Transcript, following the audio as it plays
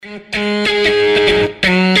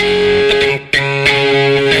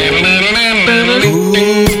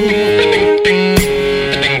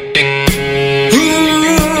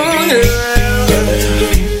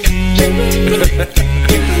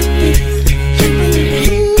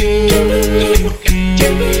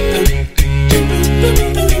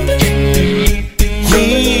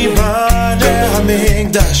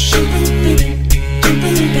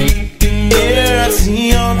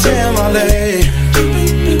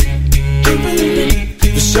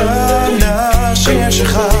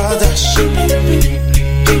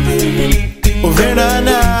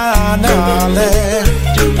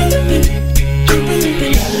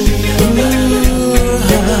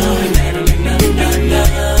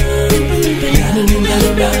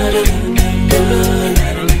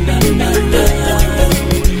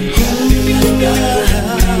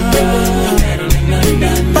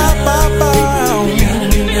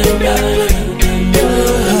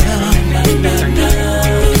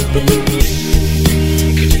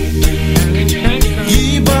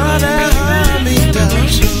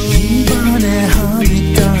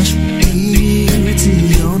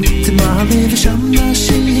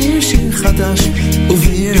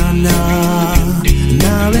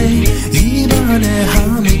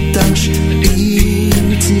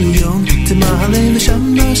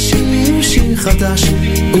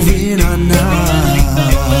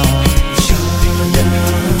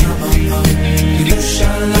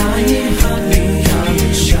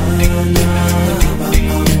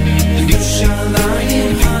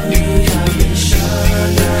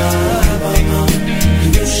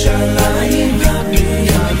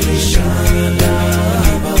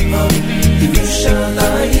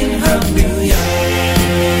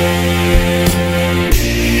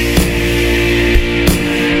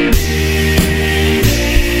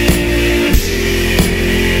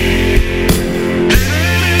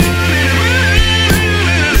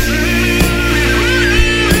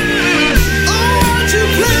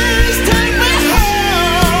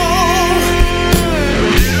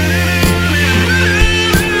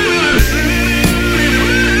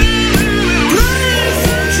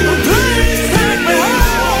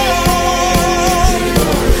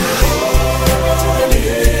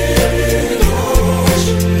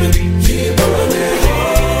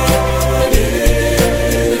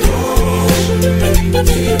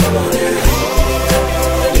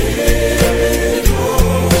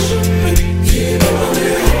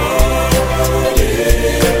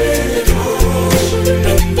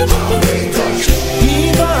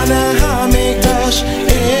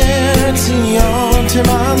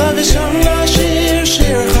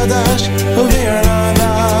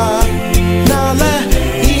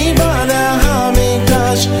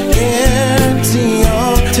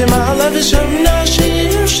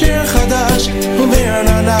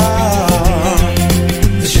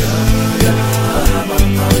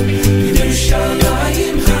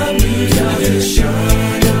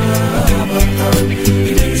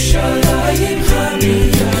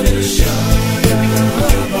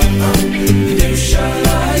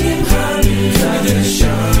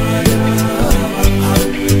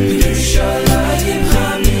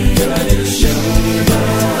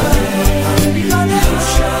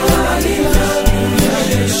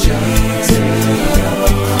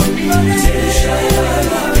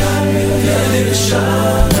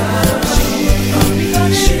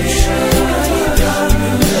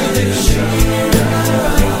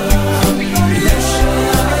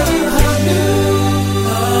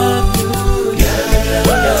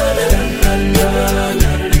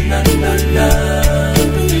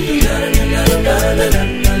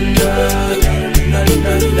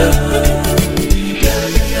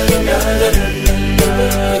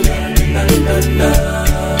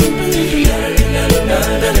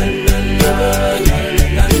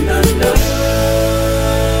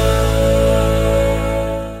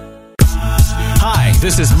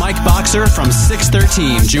This is Mike Boxer from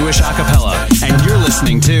 613 Jewish A Capella, and you're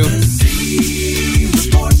listening to...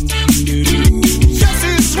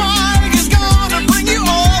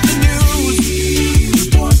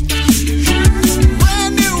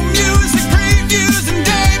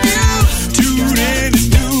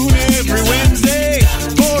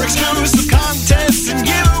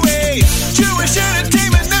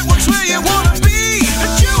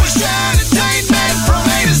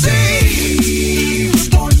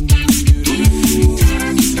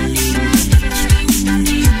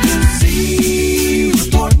 Z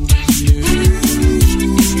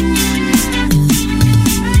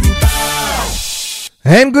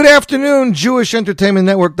And good afternoon,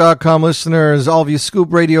 JewishEntertainmentNetwork.com listeners, all of you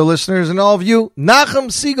Scoop Radio listeners, and all of you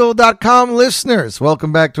NachumSiegel.com listeners.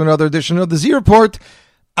 Welcome back to another edition of the Z Report,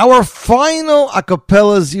 our final a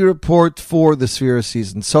cappella Z Report for the Sphere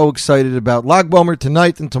season. So excited about Lag Bomer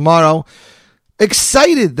tonight and tomorrow.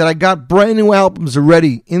 Excited that I got brand new albums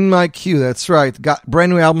ready in my queue. That's right, got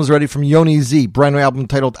brand new albums ready from Yoni Z, brand new album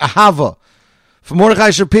titled Ahava. From Mordechai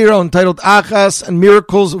Shapiro, entitled Achas, and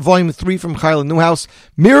Miracles, Volume 3 from Chayla Newhouse.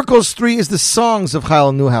 Miracles 3 is the songs of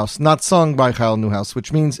Chayla Newhouse, not sung by Chayla Newhouse,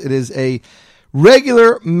 which means it is a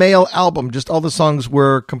regular male album. Just all the songs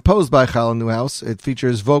were composed by Chayla Newhouse. It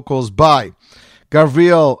features vocals by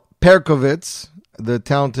Gavriel Perkovitz, the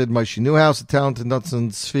talented Moshe Newhouse, the talented Nutzen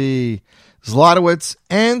Tzvi Zlotowitz,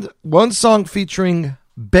 and one song featuring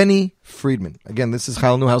Benny Friedman. Again, this is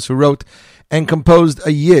Chayla Newhouse who wrote and composed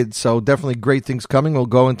a Yid, so definitely great things coming. We'll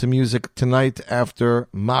go into music tonight after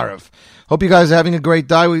Marav. Hope you guys are having a great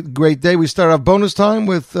day. We start off bonus time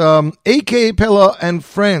with A Capella and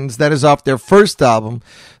Friends. That is off their first album.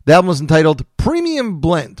 The album was entitled Premium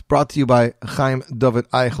Blend, brought to you by Chaim David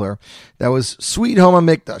Eichler. That was Sweet Home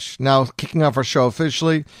HaMikdash. Now, kicking off our show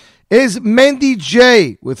officially is Mendy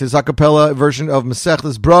J with his a cappella version of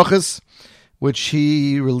Masechtas Brachos, which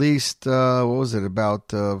he released,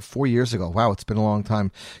 about 4 years ago. Wow, it's been a long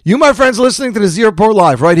time. You, my friends, are listening to the Z Report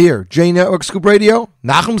Live right here. J Network, Scoop Radio,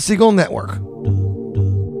 Nachum Siegel Network.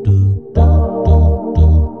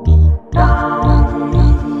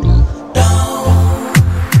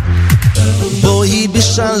 בואי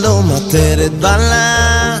בשלום עטרת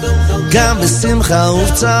בלה, גם בשמחה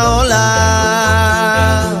ובצהולה,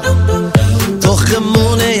 תוך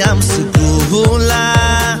אמונה ים סגולה,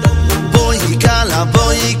 בואי קלה,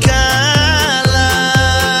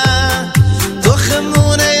 תוך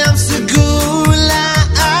אמונה ים סגולה,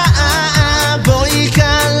 בואי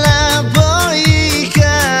קלה,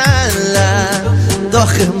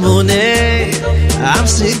 תוך אמונה ים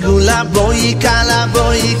סגולה, בואי קלה,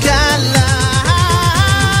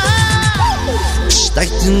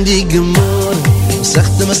 steigt in die Gemur,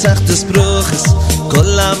 sagt es Bruches,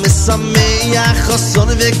 Kola Mesameach,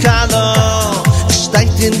 Sonne Vekalo,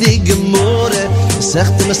 steigt in die Gemur,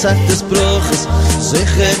 sagt es Bruches,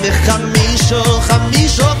 Seche Vechamisho,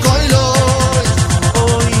 Koilo,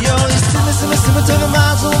 oi, Simme, Tove,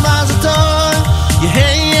 Mazel, Toi,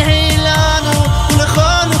 Yehei, Lanu,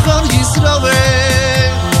 Ulechon, Yisroel,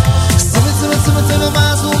 Simme, Tove,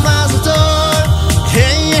 Mazel, Toi,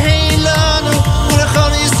 Yehei, Lanu,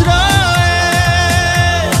 Ulechon, Yisroel,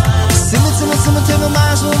 Simme, Tove,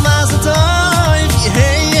 Mazel, Toi,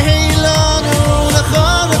 Yehei, Lanu,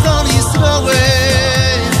 Ulechon,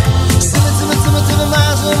 Yisroel, Simme, Tove,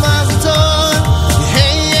 Mazel, Toi,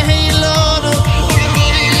 Yehei, Lanu,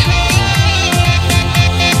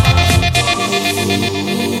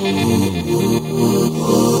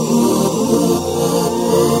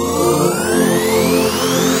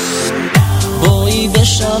 בואי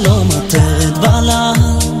בשלום עטרת בלה,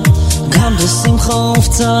 גם בשמחה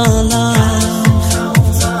ובצהלה,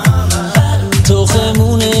 תוך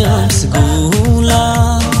אמונה ים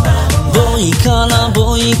סגולה, בואי קלה,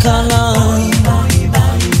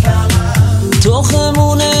 תוך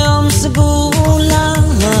אמונה ים סגולה,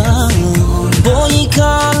 בואי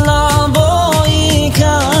קלה,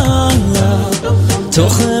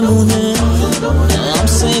 תוך אמונה ים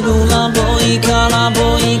סגולה, בואי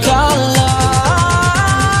קלה,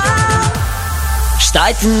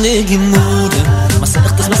 steigt in die Gemüde,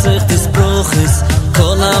 Masechtes Bruches,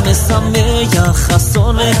 Kola Mesameach,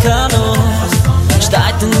 Sonne Vekalo,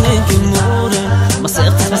 steigt in die Gemüde,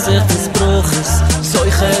 Masechtes Bruches,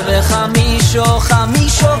 Soiche Vechamisho,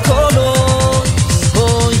 Kolo,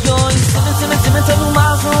 oi, Simme, Tove,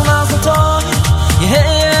 Mazel, Toi,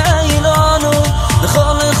 Yehei, Lanu,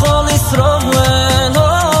 Lechol, Yisroel,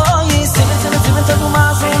 oi, Simme, Tove,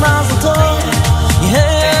 Mazel, Toi,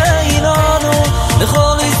 Yehei, Lanu,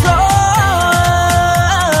 Lechol Yisroel,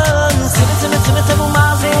 Simme, Tove,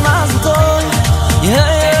 Mazel, Toi,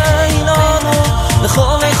 Yehei, Lanu,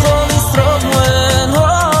 Lechol Yisroel,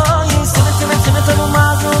 oi, Simme, Tove,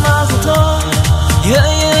 Mazel, Toi,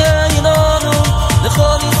 Yehei,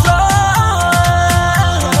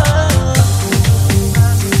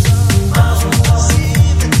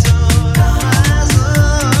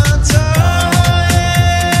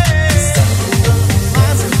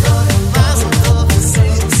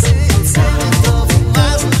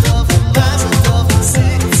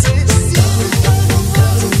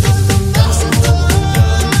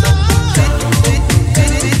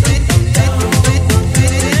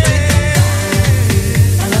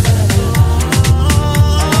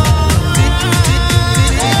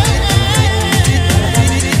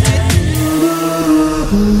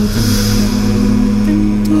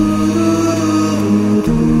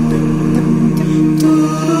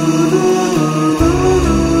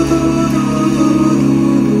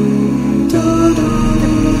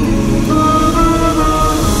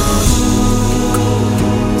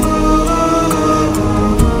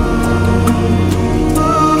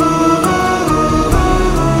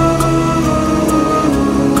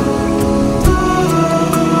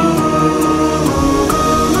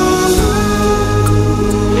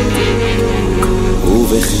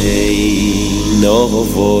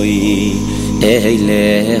 voi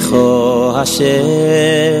Eilecho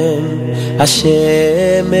Hashem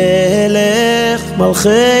Hashem Melech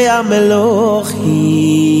Malchei HaMelochim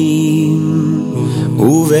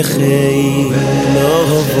Uvechei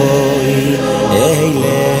Novoi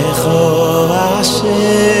Eilecho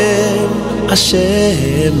Hashem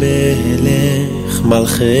Hashem Melech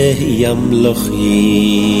Malchei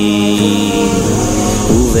HaMelochim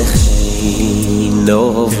Uvechei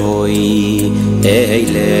Novoi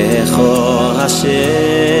Eilecho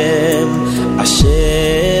Hashem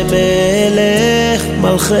Hashem Melech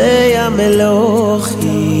Malchei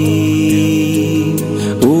HaMelochim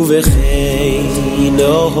Uvechei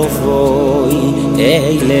Novoi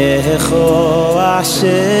Eilecho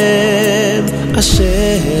Hashem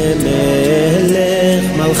Hashem Melech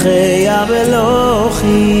Malchei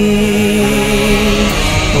HaMelochim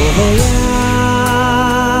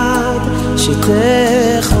Yad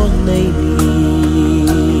Shitechoneni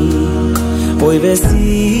Oy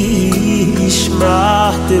vesi Ishma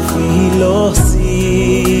Tefilosi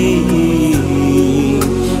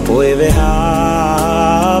Oy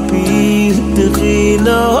vehapi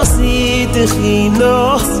Techinosi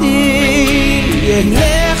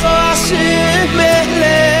Yenecho Hashem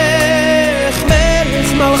Melech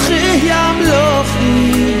Melech Malchei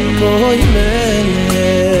HaMelochim Oy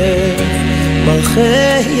Melech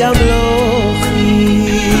Malchei HaMelochim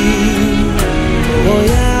Oy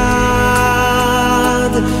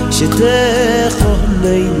Yad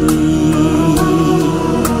Shitechoneni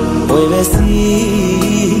Oy vesi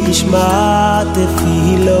Ishma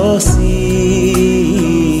Tefilosi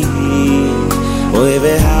Oy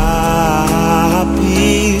vehapi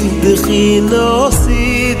Techinosi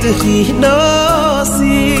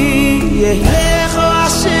Yenecho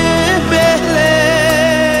Hashem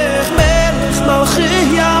Melech Melech Malchei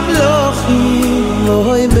HaMelochim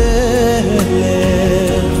Oy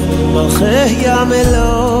Melech Malchei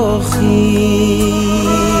HaMelochim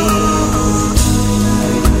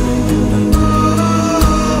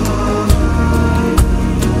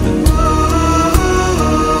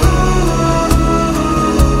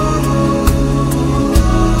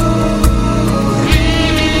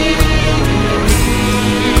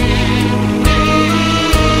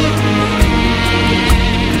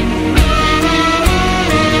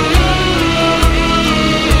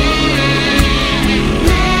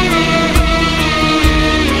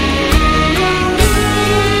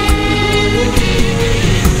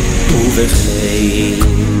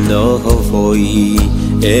Novoi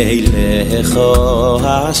Eilecho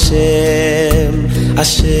Hashem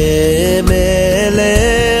Hashem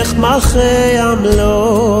Melech Malchei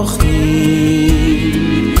HaMelochim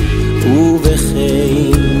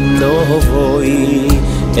Uvechei Novoi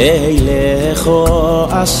Eilecho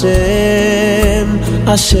Hashem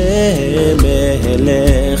Hashem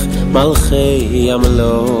Melech Malchei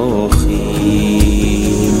HaMelochim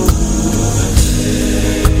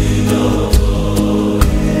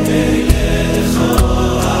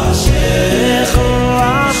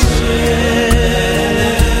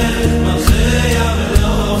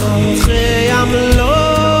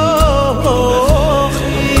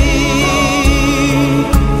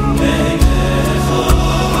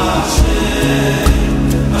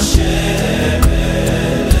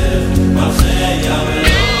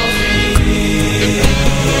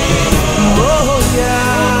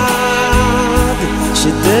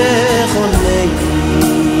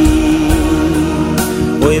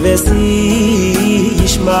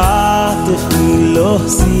Yishma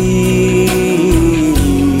Tefilosi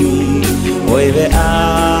Oy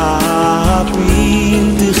ve'api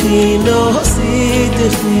Techinosi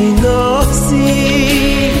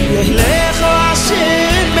Yehilecho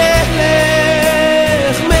Hashem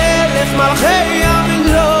Melech Melech Malchei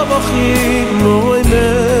HaMelochim Oy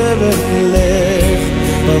Melech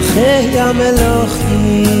Malchei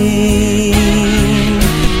HaMelochim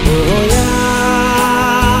Oy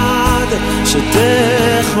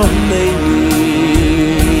Shitechoneni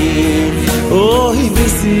Oy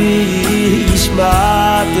vesi Yishma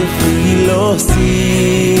Tefilosi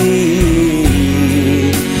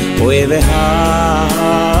Oy vehapi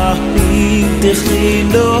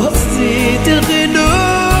Techinosi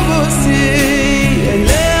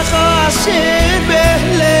Eilecho Hashem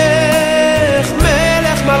Melech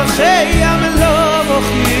Melech Malchei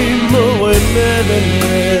HaMelochim Oy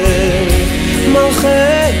Melech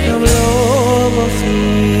Malchei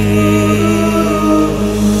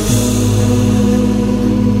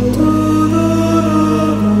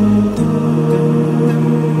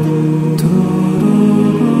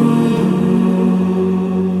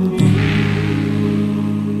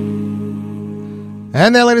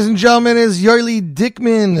And that, ladies and gentlemen, is Yoeli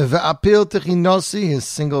Dickman, Ve'apil Techinosi, his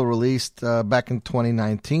single released back in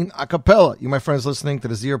 2019. A Capella. You, my friends, listening to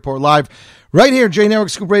the Z Report Live right here, J Network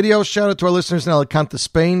Scoop Radio. Shout out to our listeners in Alicante,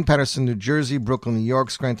 Spain, Patterson, New Jersey, Brooklyn, New York,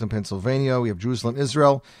 Scranton, Pennsylvania. We have Jerusalem,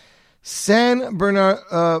 Israel, San Bernardino,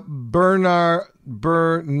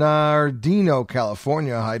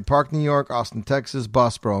 California, Hyde Park, New York, Austin, Texas,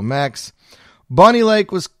 Bossboro, Max, Bonnie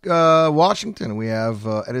Lake, Washington. We have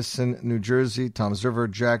Edison, New Jersey, Toms River,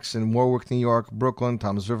 Jackson, Warwick, New York, Brooklyn,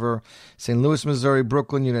 Toms River, St. Louis, Missouri,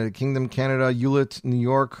 Brooklyn, United Kingdom, Canada, Hewlett, New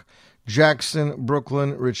York, Jackson,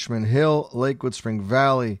 Brooklyn, Richmond Hill, Lakewood, Spring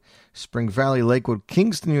Valley, Lakewood,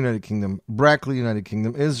 Kingston, United Kingdom, Brackley, United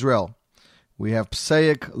Kingdom, Israel. We have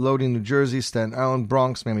Passaic, Lodi, New Jersey, Staten Island,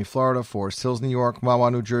 Bronx, Miami, Florida, Forest Hills, New York,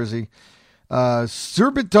 Mahwah, New Jersey,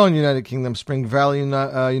 Surbiton, United Kingdom, Spring Valley,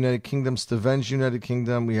 United Kingdom, Stavanger, United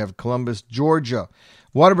Kingdom. We have Columbus, Georgia,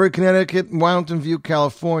 Waterbury, Connecticut, Mountain View,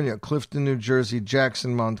 California, Clifton, New Jersey,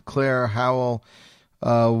 Jackson, Montclair, Howell,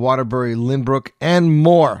 Waterbury, Lynbrook, and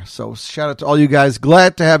more. So shout out to all you guys.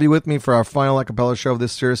 Glad to have you with me for our final a cappella show of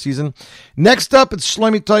this season. Next up, it's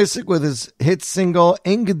Shlomi Toysik with his hit single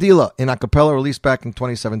Ein Gedila in a cappella, released back in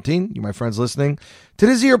 2017. You, my friends, listening to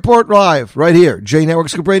the Z Report Live right here, J Network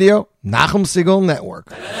Scoop Radio, Nachum Segal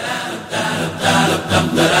Network.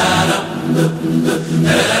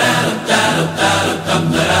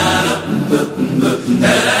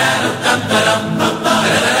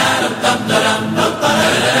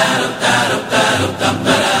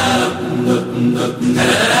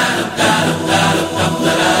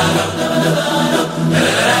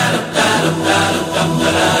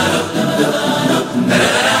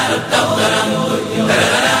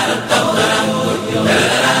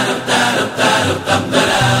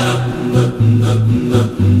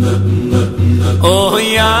 Oh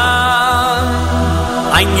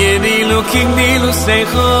yeah, I'm getting looking nilu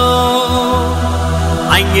secho.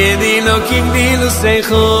 I'm getting looking nilu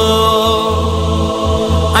secho.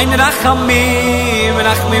 I'm rachamim,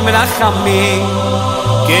 rachmim, rachamim,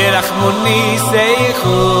 kerachmoni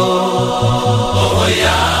secho. Oh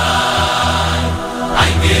yeah,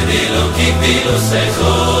 I'm getting looking nilu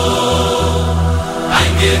secho.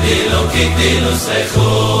 I'm getting looking nilu secho.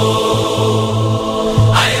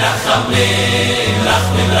 Rachamim,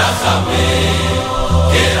 rachmim, rachamim,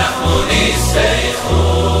 kerachmoni seichu.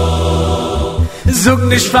 Zug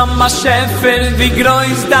nicht von ma Schäfer, wie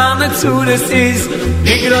groß deine Zures ist.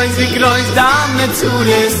 Wie groß deine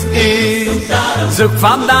Zures ist. Zug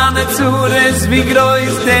von deine Zures, wie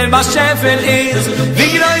groß der ma Schäfer ist.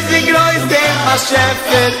 Wie groß der ma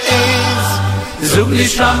Schäfer ist. Zug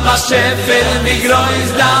nicht von ma Schäfer, wie groß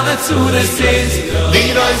deine Zures ist. Wie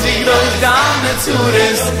groß deine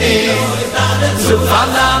Zures ist. Zug von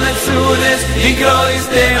deine Zures, wie groß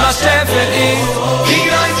der ma Schäfer ist. Wie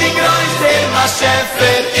groß der ma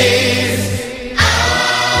Schäfer ist.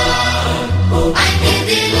 Ein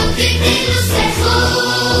Gedilo, Gedilo, Sechu.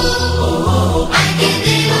 Ein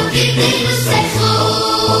Gedilo, Gedilo, Sechu.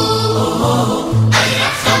 Ein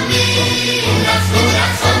Rachamim,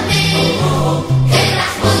 Rachamim,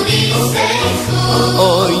 Kerachmoni Sechu.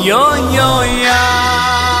 Oh, yo,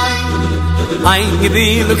 ein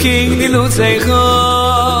Gedilo, Gedilo, Sechu.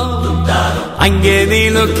 Ein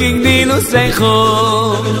Gedilo, Gedilo, Sechu.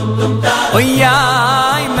 Oh,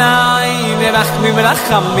 ja, nein, Rachmim,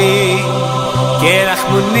 Rachamim,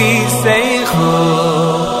 Kerachmoni Sechu.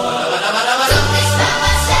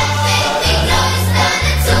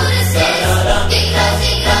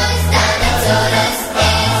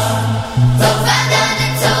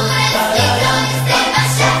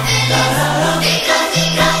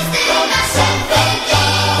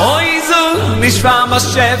 Ich war mal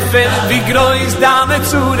Schäfer, wie groß deine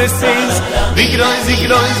Zures ist. Wie groß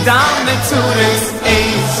deine Zures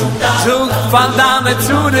ist. Zug von deine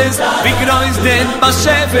Zures, wie groß der ma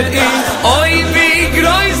Schäfer ist. Oi, wie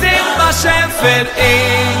groß der ma Schäfer ist.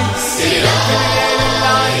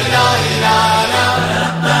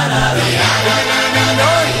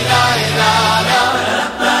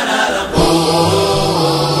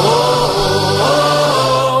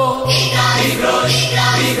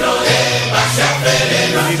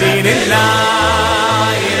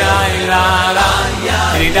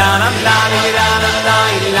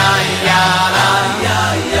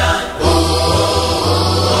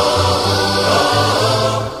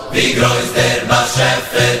 Wie groß der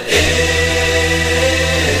Schäfer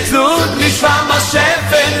ist. Zug nicht von ma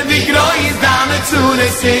Schäfer, wie groß deine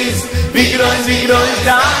Zures ist. Wie groß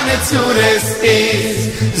deine Zures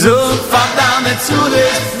ist. Zug von deine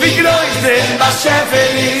Zures, wie groß der ma Schäfer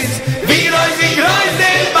ist. Wie groß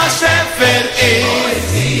der ma Schäfer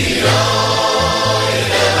ist.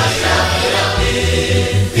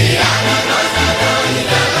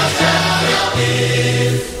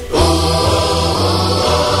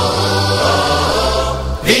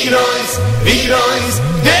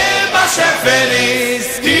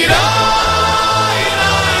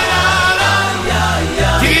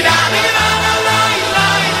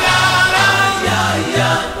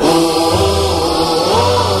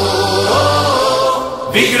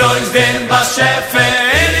 groß den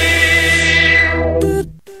Bascheferi.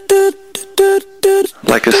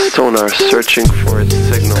 Like a sonar searching for its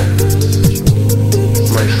signal,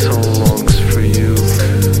 my soul longs for you.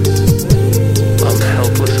 I'm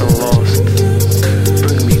helpless and lost.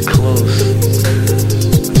 Bring me close.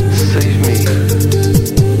 Save me.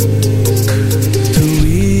 Tu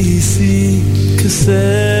isi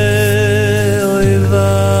kseh oy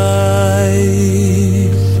vai.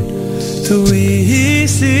 Tu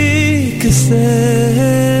isi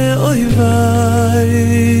kseh oy vai.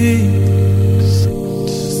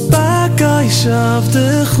 Bakai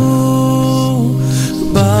shavdechu,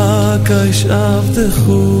 bakai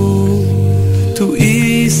shavdechu. Tu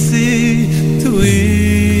isi, tu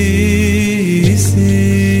isi.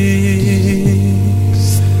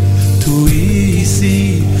 Tu isi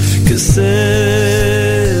kseh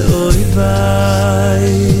oy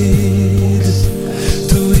vai.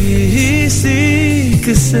 Tu isi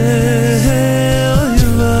kseh oy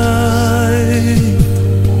vai.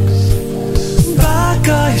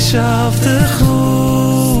 Bakai shavdechu,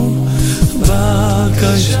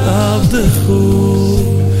 bakai shavdechu.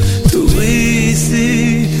 Tu isi,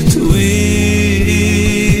 tu isi.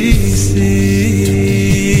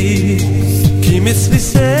 Ki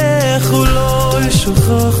mitzvisechu lo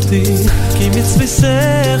shuchachti, ki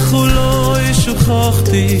mitzvisechu lo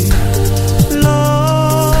shuchachti.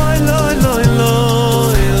 Loi, loi, loi,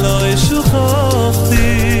 loi, loi shuchachti.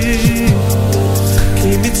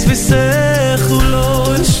 Ki mitzvisechu lo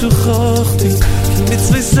shuchachti, ki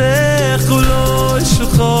mitzvisechu lo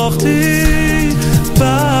shuchachti.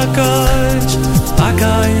 Bakai,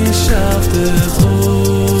 bakai shavdechu.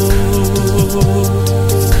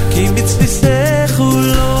 Ki mitzvisechu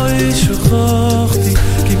lo shuchachti,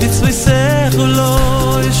 ki mitzvisechu lo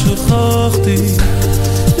shuchachti.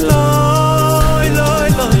 Loi, loi,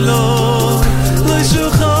 loi, loi, loi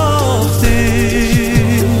shuchachti.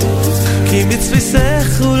 Ki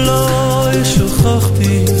mitzvisechu lo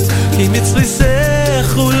shuchachti, ki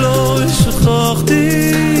mitzvisechu lo shuchachti.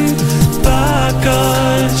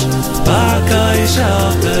 Bakai, bakai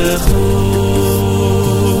shavdechu.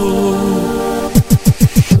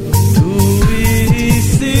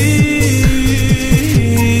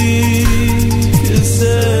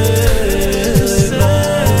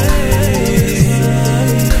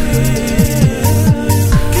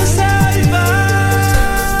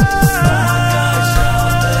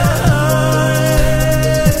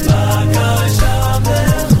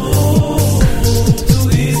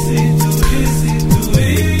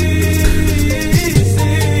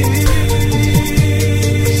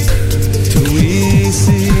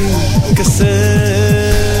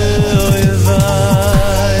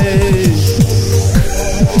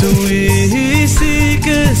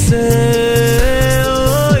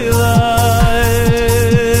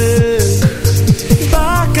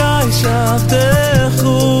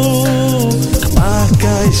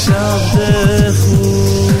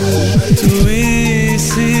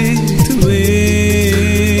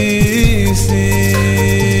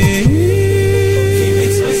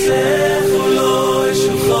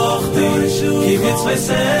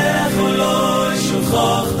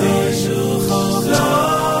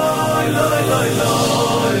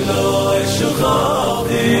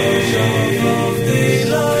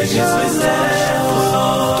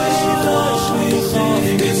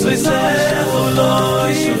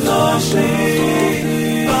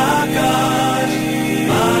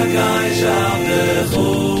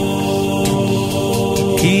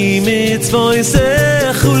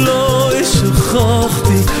 mitzvoisechu lo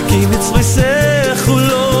shuchachti, ki mitzvoisechu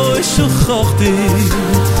lo shuchachti,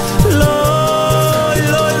 lo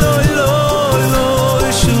lo lo lo lo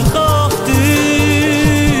shuchachti,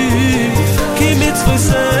 ki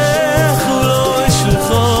mitzvoisechu lo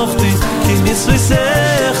shuchachti, ki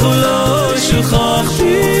mitzvoisechu lo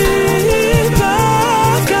shuchachti.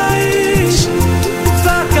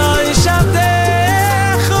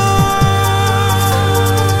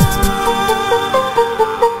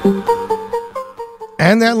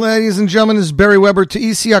 And that, ladies and gentlemen, is Barry Weber to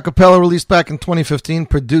EC A Capella, released back in 2015,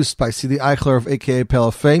 produced by C.D. Eichler of A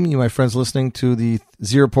Capella fame. You, my friends, listening to the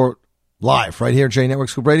Z Report live right here, J Network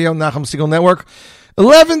Scoop Radio, Nachum Segal Network.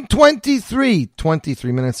 11:23,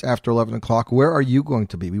 23 minutes after 11 o'clock. Where are you going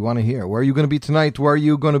to be? We want to hear. Where are you going to be tonight? Where are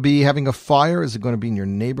you going to be having a fire? Is it going to be in your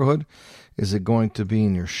neighborhood? Is it going to be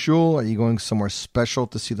in your shul? Are you going somewhere special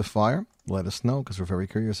to see the fire? Let us know, because we're very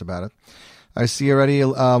curious about it. I see already a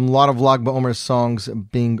lot of Lag BaOmer songs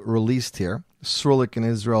being released here. Srulik in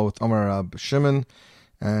Israel with Omer Shimon.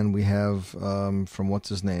 And we have, from what's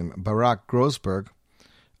his name, Barak Grossberg,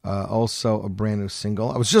 also a brand new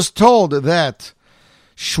single. I was just told that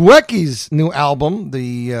Shweki's new album,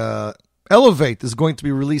 the Elevate, is going to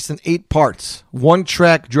be released in 8 parts. 1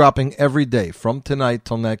 track dropping every day from tonight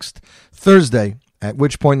till next Thursday, at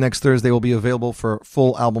which point next Thursday will be available for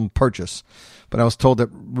full album purchase. But I was told that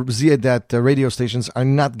radio stations are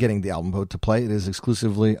not getting the album to play. It is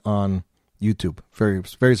exclusively on YouTube. Very,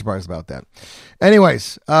 very surprised about that.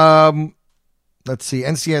 Anyways, let's see.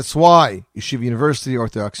 NCSY, Yeshiva University,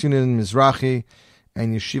 Orthodox Union, Mizrahi,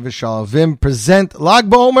 and Yeshiva Shalavim present Lag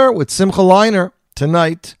BaOmer with Simcha Leiner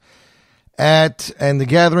tonight and the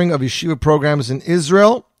gathering of Yeshiva programs in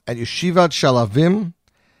Israel at Yeshivat Shalavim.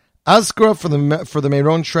 Azkra for the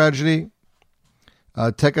Meron tragedy.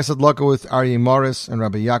 Tekes Adlaka with Aryeh Morris and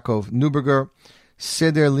Rabbi Yaakov Neuberger.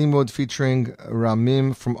 Seder Limud featuring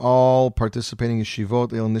Ramim from all participating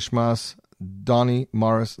yeshivot. El Nishmas, Donnie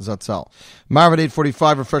Morris Zatzal. Marv at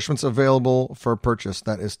 8:45. Refreshments available for purchase.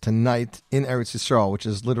 That is tonight in Eretz Yisrael, which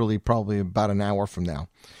is literally probably about an hour from now.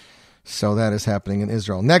 So that is happening in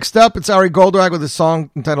Israel. Next up, it's Ari Goldrag with a song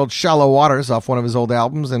entitled Shallow Waters off one of his old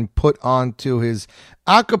albums and put onto his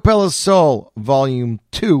A Capella Soul Volume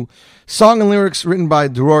 2. Song and lyrics written by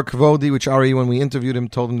Dror Kvodi, which Ari, when we interviewed him,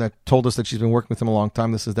 told us that she's been working with him a long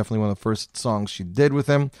time. This is definitely one of the first songs she did with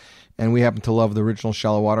him. And we happen to love the original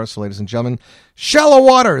Shallow Waters. So, ladies and gentlemen, Shallow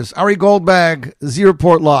Waters, Ari Goldberg, Z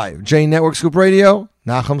Report Live, J Network Scoop Radio,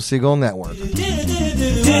 Nachum Segal Network.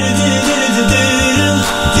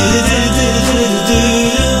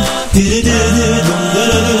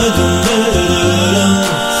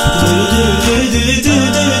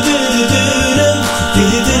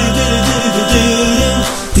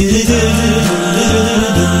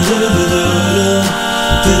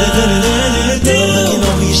 Looking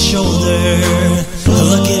over your shoulder,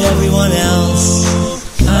 look at everyone else.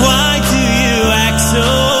 Why do you act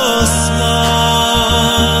so small?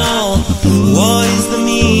 What is the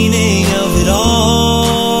meaning of it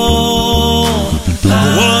all?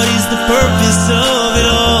 What is the purpose of it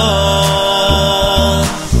all?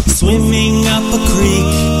 Swimming up a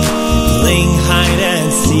creek, playing hide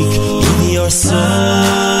and seek with your soul.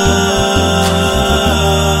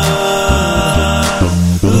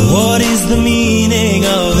 What is the meaning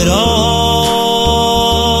of it all?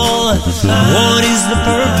 What is the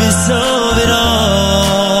purpose of it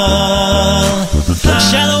all?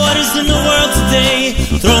 Shallow waters in the world today,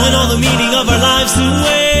 throwing all the meaning of our lives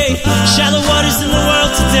away. Shallow waters in the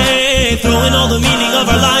world today, throwing all the meaning of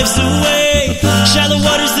our lives away. Shallow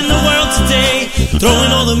waters in the world today,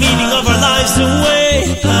 throwing all the meaning of our lives away.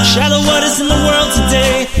 Shallow waters in the world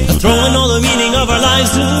today, throwing all the meaning of our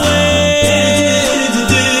lives away.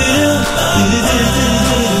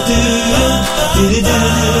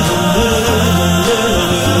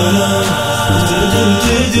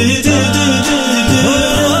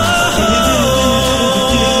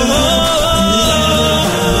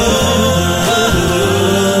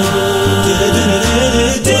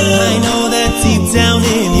 I know that deep down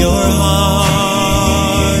in your heart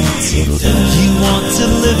you want to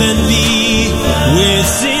live and be with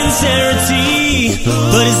sincerity,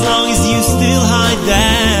 but as long as you still hide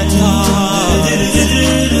that heart,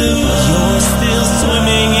 you're still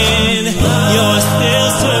swimming in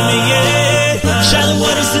shallow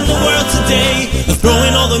waters in the world today,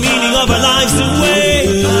 throwing all the meaning of our lives away.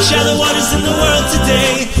 Shallow waters in the world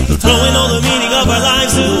today, throwing all the meaning of our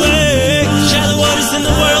lives away. Shallow waters in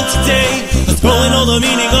the world today, throwing all the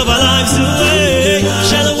meaning of our lives away.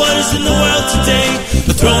 Shallow waters in the world today,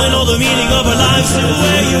 throwing all the meaning of our lives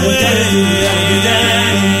away.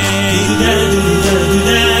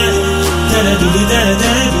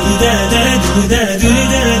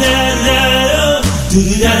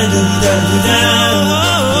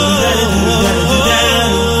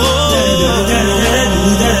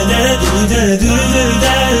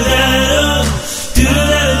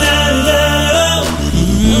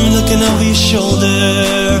 Looking over your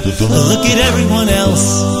shoulder, look at everyone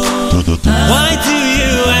else. Why do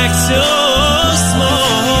you act so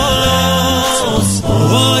small?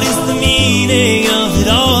 What is the meaning of it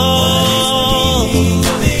all?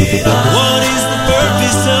 What is the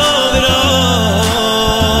purpose of it all?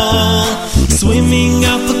 Swimming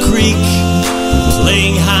up a creek,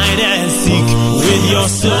 playing hide and seek with your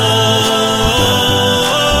soul.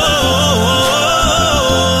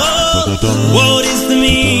 What is the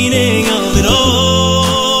meaning of it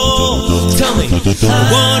all? Tell me,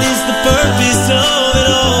 what is the purpose of it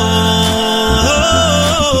all?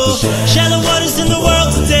 Shallow waters in the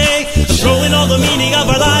world today, throwing all the meaning of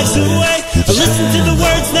our lives away. Listen to the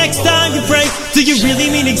words next time you pray. Do you really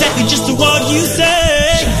mean exactly just what you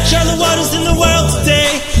say? Shallow waters in the world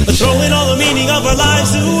today, throwing all the meaning of our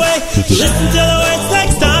lives away. Listen to the words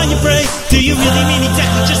next time you pray. Do you really mean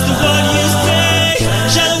exactly just the what you say.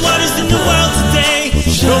 Shallow waters in the world today,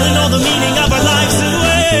 throwing all the meaning of our lives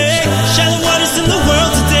away. Shallow waters in the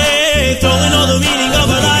world today, throwing all the meaning of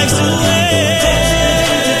our lives away.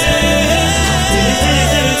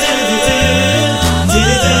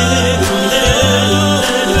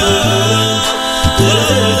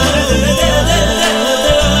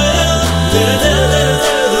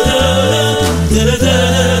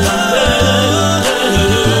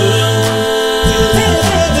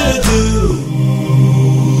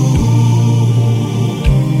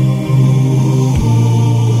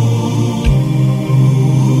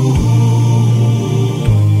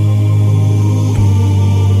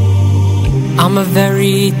 I'm a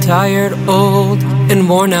very tired, old, and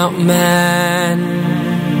worn-out man,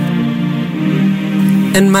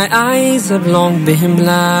 and my eyes have long been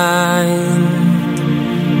blind.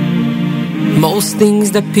 Most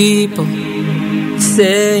things that people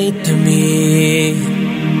say to me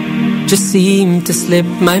just seem to slip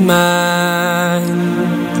my mind.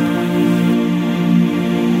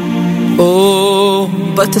 Oh,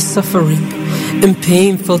 but the suffering and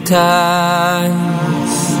painful times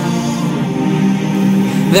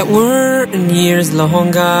that were in years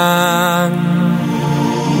long gone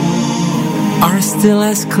are still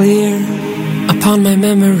as clear upon my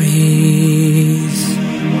memories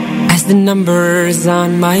as the numbers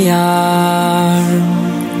on my arm.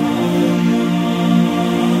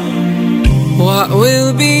 What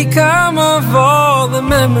will become of all the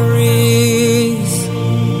memories?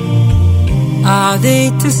 Are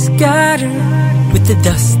they to scatter with the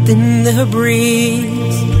dust in the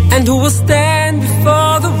breeze? And who will stand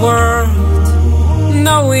before the world,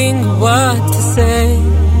 knowing what to say,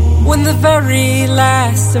 when the very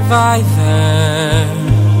last survivor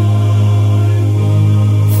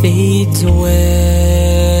fades away?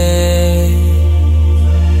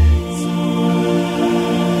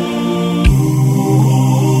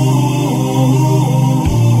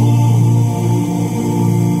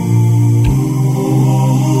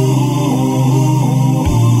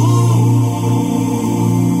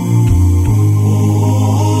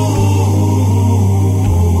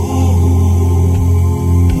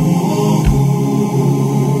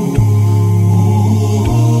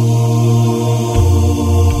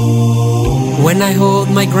 When I hold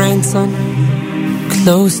my grandson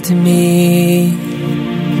close to me,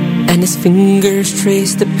 and his fingers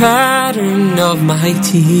trace the pattern of my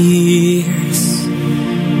tears,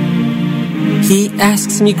 he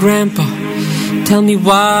asks me, Grandpa, tell me,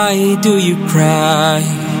 why do you cry?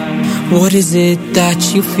 What is it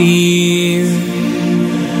that you fear?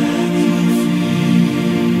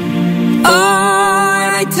 Oh,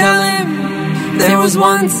 and I tell him, there was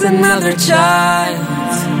once another child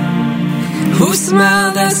who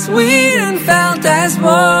smelled as sweet and felt as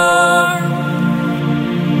warm,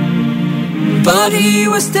 but he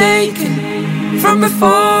was taken from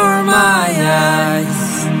before my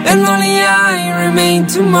eyes, and only I remained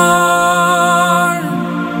to mourn.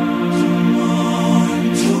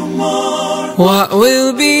 What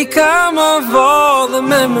will become of all the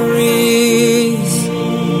memories?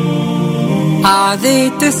 Are they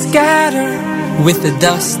to scatter with the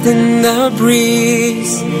dust in the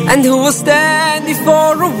breeze? And who will stand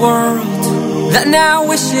before a world that now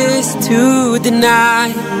wishes to deny?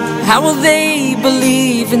 How will they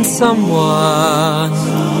believe in someone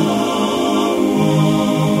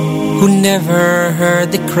who never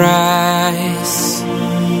heard the cries?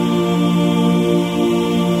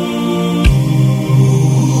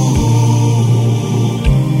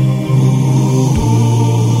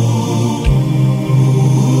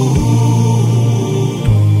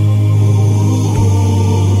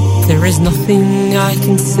 There is nothing I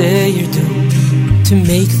can say or do to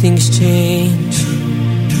make things change.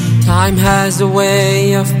 Time has a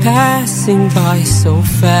way of passing by so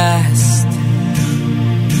fast,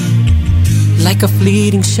 like a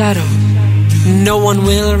fleeting shadow. No one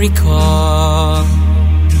will recall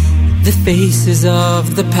the faces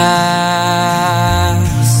of the past.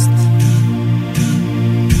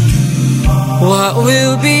 What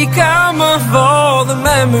will become of all the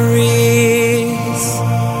memories?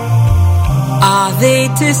 Are they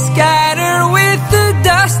to scatter with the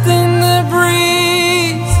dust in the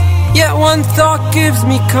breeze? Yet one thought gives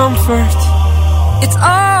me comfort, it's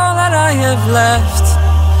all that I have left.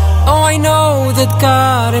 Oh, I know that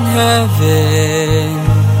God in heaven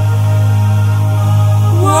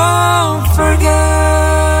won't forget.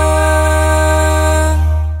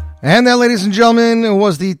 And that, ladies and gentlemen,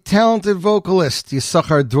 was the talented vocalist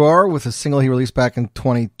Yisachar Dror with a single he released back in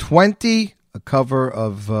 2020, a cover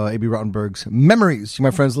of A.B. Rottenberg's Memories. You,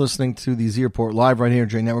 my friends, listening to the Z Report live right here,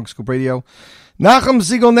 J Network Scoop Radio. Nachum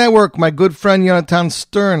Siegel Network, my good friend Jonathan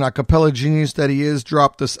Stern, a cappella genius that he is,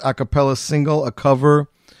 dropped this a cappella single, a cover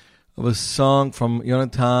of a song from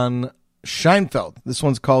Jonathan Scheinfeld. This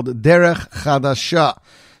one's called Derech Chadasha.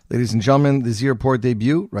 Ladies and gentlemen, the Z Report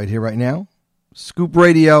debut right here, right now. Scoop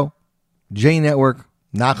Radio, J Network,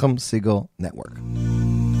 Nachum Siegel Network.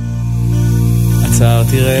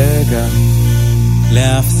 עצרתי רגע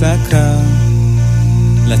להפסקה,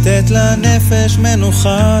 לתת לנפש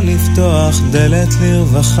מנוחה, לפתוח דלת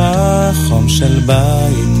לרווחה, חום של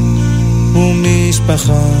בית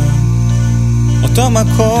ומשפחה, אותו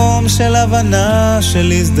מקום של הבנה,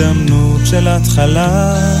 של הזדמנות, של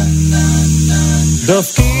התחלה.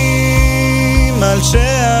 דופקים על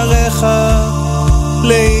שעריך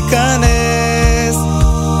להיכנס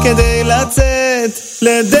כדי לצאת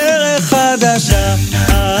לדרך חדשה,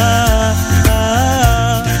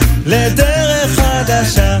 לדרך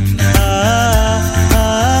חדשה,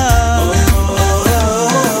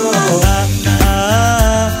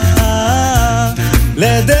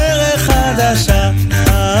 לדרך חדשה.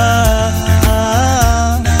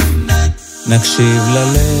 נקשיב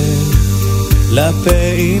ללב,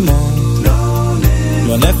 לפעימות,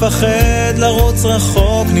 לא נפחד לרוץ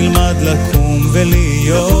רחוק, נלמד לקום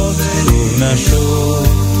ולהיות, נשוב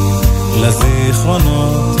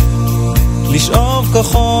לזיכרונות, לשאוב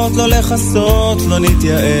כוחות, לא לחסות, לא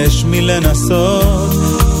נתייאש מלנסות.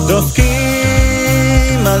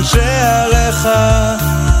 דופקים על שעריך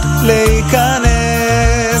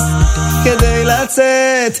להיכנס כדי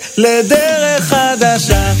לצאת לדרך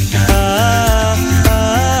חדשה,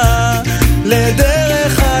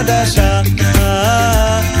 לדרך חדשה,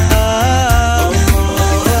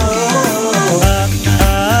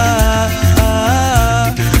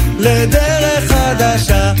 לדרך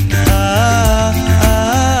חדשה.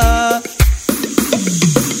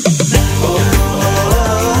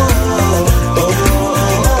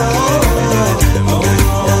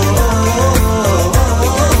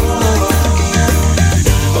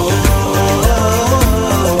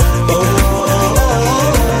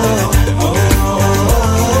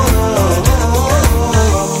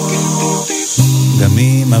 גם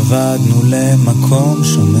אם עבדנו למקום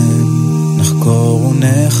שומם, נחקור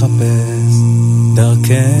ונחפש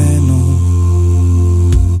דרכנו,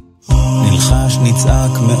 נלחש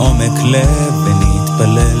נצעק מעומק לב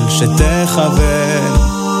ונתפלל שתכוון,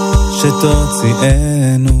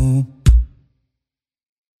 שתוציאנו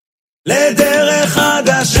לדרך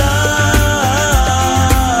חדשה,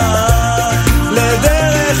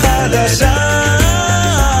 לדרך חדשה,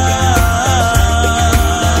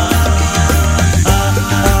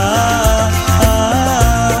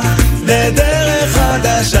 לדרך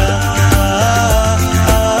חדשה.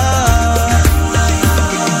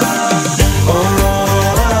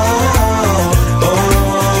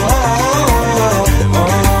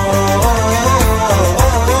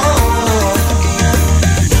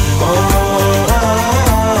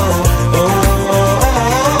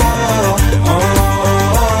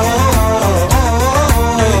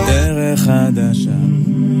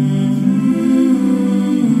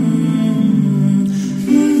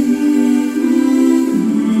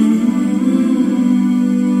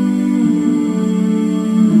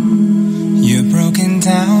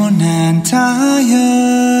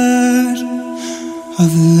 Tired of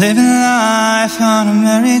living life on a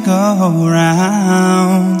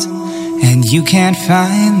merry-go-round, and you can't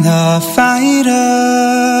find the fighter,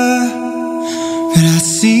 but I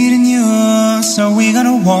see it in you, so we're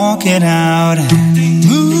gonna walk it out and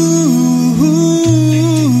move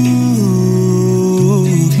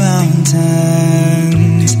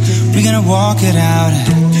mountains. We're gonna walk it out and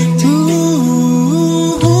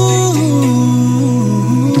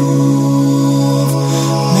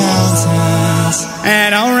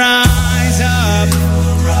and I'll rise up,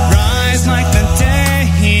 rise like the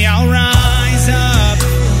day. I'll rise up,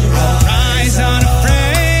 I'll rise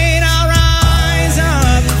unafraid. I'll rise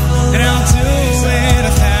up, and I'll do it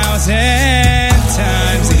 1,000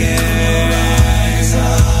 times again.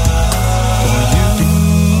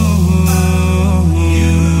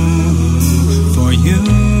 For you, for you.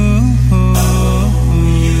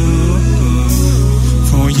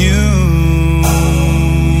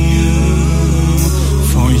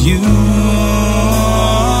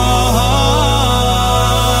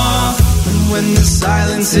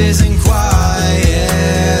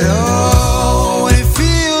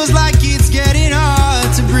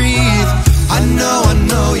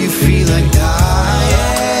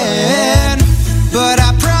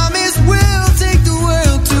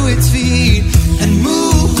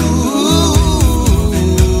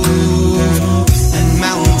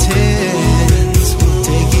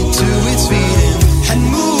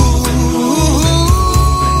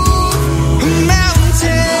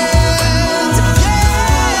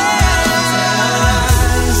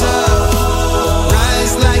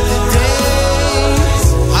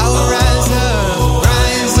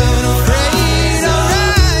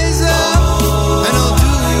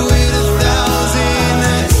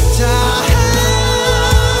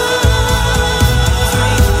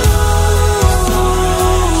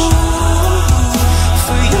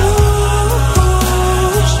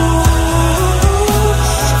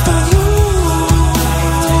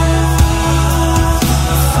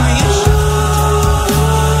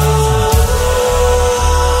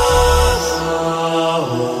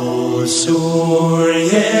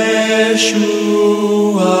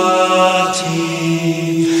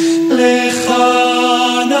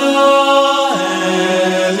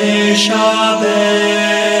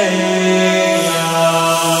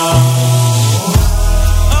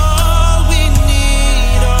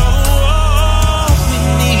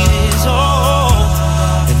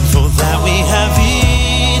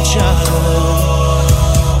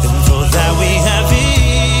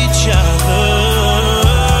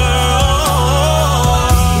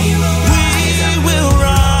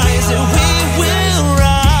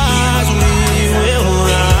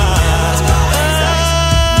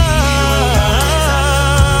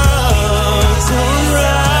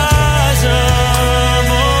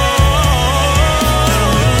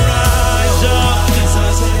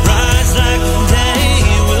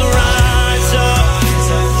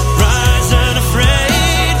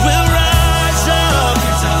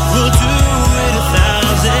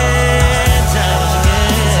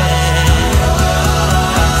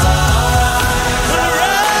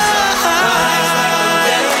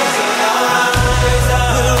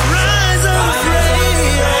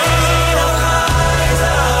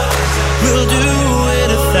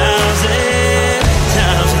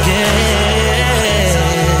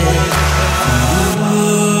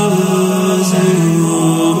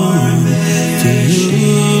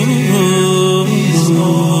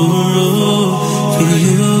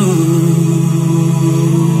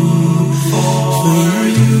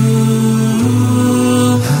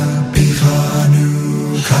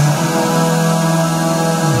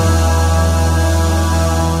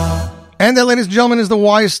 And that, ladies and gentlemen, is the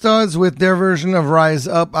Y Studs with their version of Rise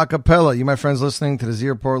Up A Capella. You, my friends, listening to the Z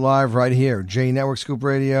Report Live right here. J Network, Scoop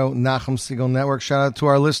Radio, Nachum Segal Network. Shout out to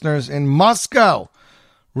our listeners in Moscow.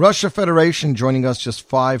 Russia Federation joining us just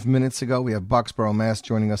 5 minutes ago. We have Boxborough, Mass.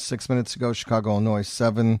 joining us 6 minutes ago. Chicago, Illinois,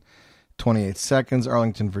 7:28 seconds.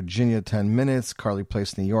 Arlington, Virginia, 10 minutes. Carly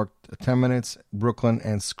Place, New York, 10 minutes. Brooklyn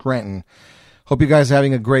and Scranton. Hope you guys are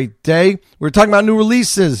having a great day. We're talking about new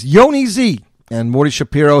releases. Yoni Z and Morty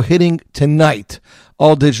Shapiro hitting tonight.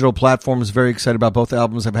 All digital platforms. Very excited about both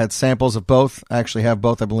albums. I've had samples of both. I actually have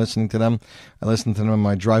both. I've been listening to them. I listened to them on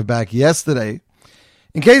my drive back yesterday.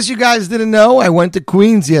 In case you guys didn't know, I went to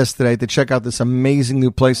Queens yesterday to check out this amazing new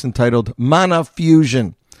place entitled Mana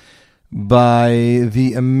Fusion by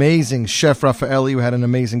the amazing Chef Raffaelli, who had an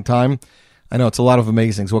amazing time. I know, it's a lot of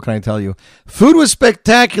amazings. What can I tell you? Food was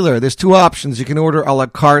spectacular. There's two options. You can order a la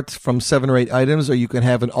carte from 7 or 8 items, or you can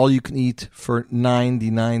have an all-you-can-eat for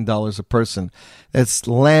 $99 a person. That's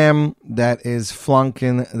lamb, that is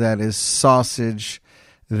flanken, that is sausage,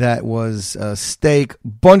 that was steak,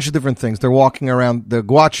 bunch of different things. They're walking around, the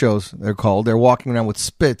guachos, they're called. They're walking around with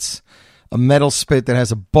spits, a metal spit that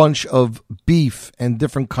has a bunch of beef and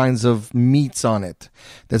different kinds of meats on it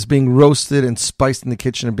that's being roasted and spiced in the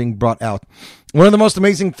kitchen and being brought out. One of the most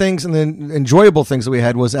amazing things and the enjoyable things that we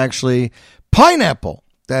had was actually pineapple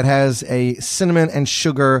that has a cinnamon and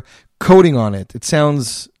sugar coating on it. It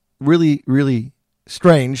sounds really, really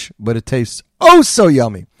strange, but it tastes oh so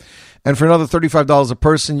yummy. And for another $35 a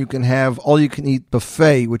person, you can have all-you-can-eat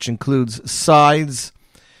buffet, which includes sides,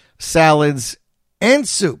 salads, and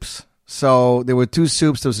soups. So there were 2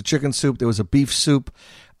 soups. There was a chicken soup. There was a beef soup.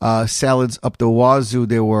 Salads up the wazoo.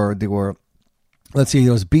 There were. Let's see.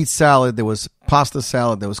 There was beet salad. There was pasta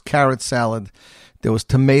salad. There was carrot salad. There was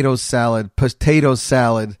tomato salad, potato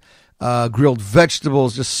salad, grilled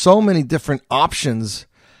vegetables. Just so many different options.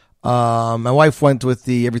 My wife went with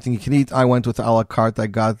the everything you can eat. I went with the a la carte. I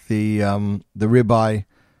got the ribeye.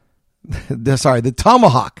 The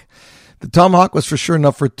tomahawk. The tomahawk was for sure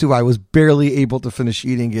enough for 2. I was barely able to finish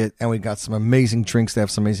eating it, and we got some amazing drinks. They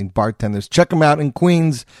have some amazing bartenders. Check them out in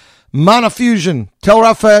Queens. Mana Fusion. Tell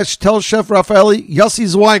Chef Raffaelli, Yossi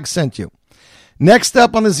Zweig sent you. Next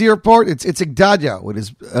up on the Z Report, it's Itzik Dadya with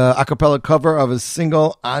his a cappella cover of his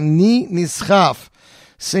single Ani Nischaf.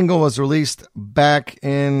 Single was released back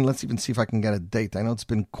in, let's even see if I can get a date. I know it's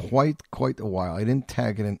been quite a while. I didn't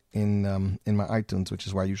tag it in my iTunes, which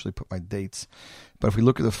is where I usually put my dates. But if we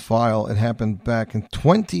look at the file, it happened back in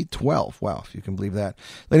 2012. Wow, if you can believe that.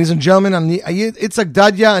 Ladies and gentlemen, Itzik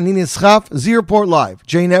Dadya, Ani Nischaf, Z Report Live.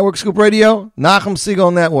 J Network, Scoop Radio, Nachum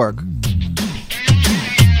Segal Network.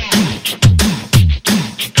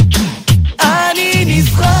 אני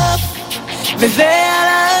נסחף, וזה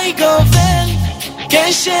עליי גובר,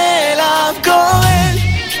 כשאליו קורן,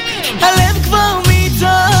 הלב כבר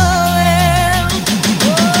מתעורר.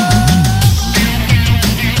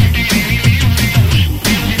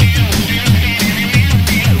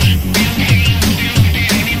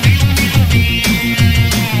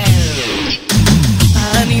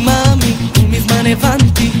 אני מאמין, ומזמן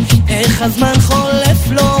הבנתי, איך הזמן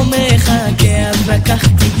חולף לא מחכה, אז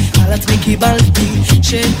לקחתי על עצמי קיבלתי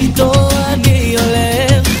שאיתו אני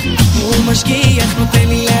הולך משגיח, נותן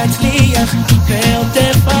לי להצליח,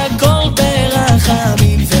 ועוטף הכל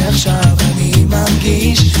ברחמים, ועכשיו אני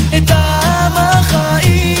מרגיש את טעם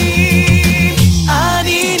החיים.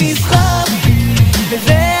 אני נסחף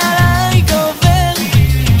וזה עליי גובר,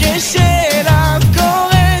 כשאליו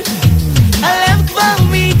קורא הלב כבר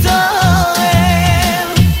מתעורר,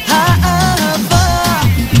 האהבה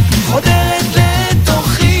חודרת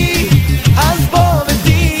לתוכי, אז בוא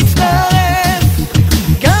ותצטרף,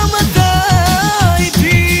 גם אתה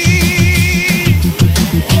איתי.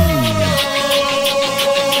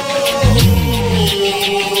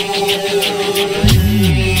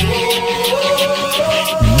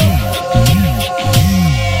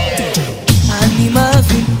 אני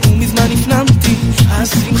מבין ומזמן הפנמתי,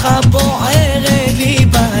 השמחה בוערת לי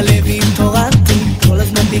בלב, התעוררתי, כל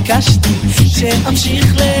הזמן ביקשתי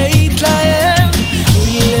שאמשיך להתלהב.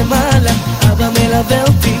 מלמעלה אבא מלווה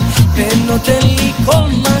אותי ונותן לי כל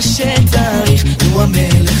מה שצריך, הוא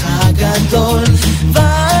המלך הגדול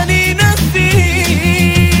ואני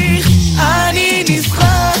נסיך. אני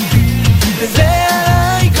נסחק וזה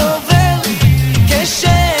עליי גובר,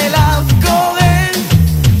 כשאליו קורן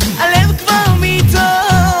הלב כבר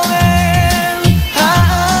מתעורר,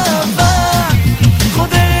 האהבה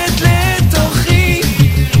חודרת לתוכי,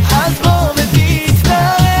 אז בוא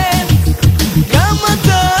ותצטרף, גם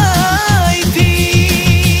אתה איתי.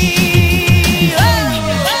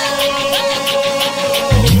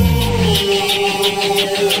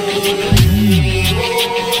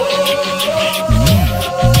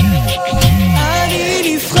 אני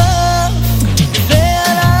נסחף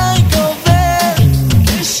ועליי גובר,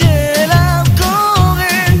 כשאליו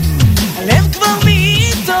קורן הלב כבר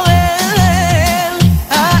מתעורר,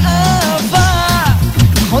 האהבה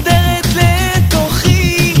חודרת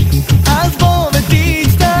לתוכי, אז בוא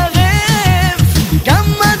ותצטרף, גם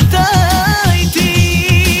אתה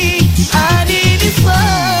איתי. אני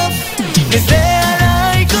נסחף וזה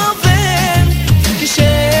עליי גובר,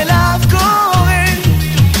 כשאליו קורן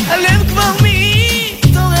הלב כבר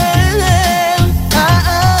מתעורר,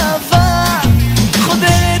 האהבה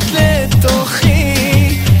חודרת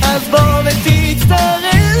לתוכי, אז בוא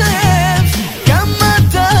ותצטרף, גם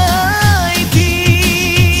אתה איתי.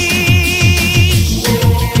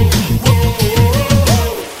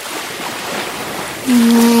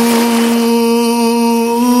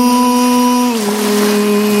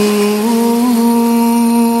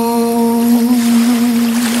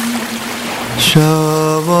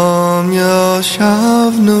 שvam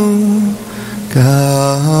yashavnu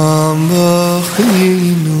gam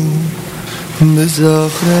b'chinu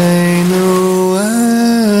b'zachreinu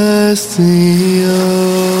estiyon.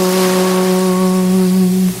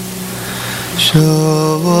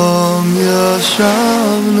 Shalom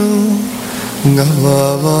yashavnu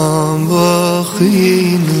gam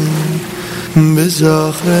b'chinu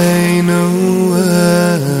b'zachreinu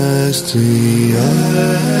estiyon.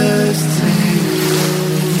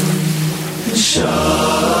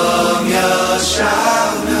 שם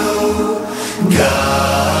ישבנו,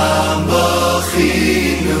 גם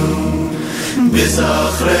בכינו,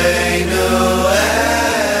 בזכרנו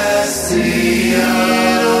אסתיון.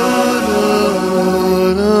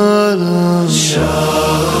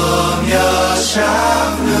 שם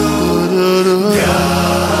ישבנו,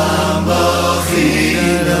 גם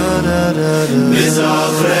בכינו,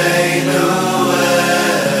 בזכרנו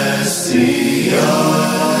אסתיון.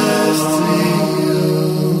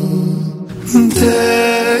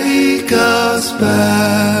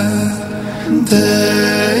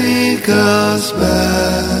 Take us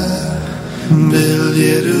back, build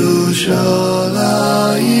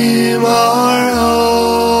Yerushalayim our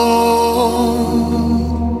home.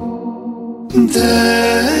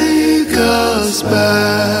 Take us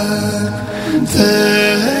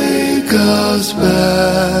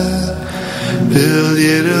back, build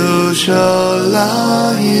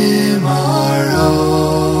Yerushalayim our home.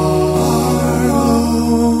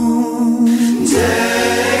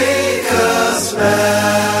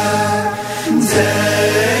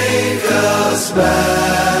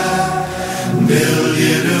 Build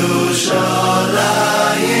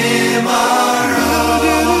Yerushalayim our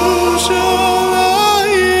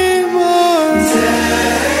home.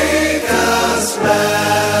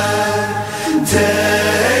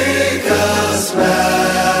 Take us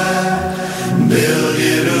back, build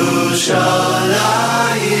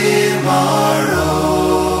Yerushalayim our home.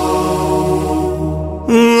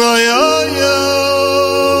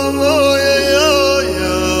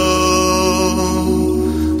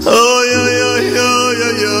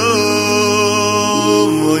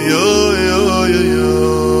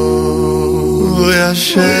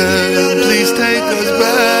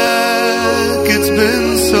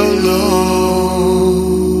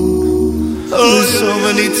 so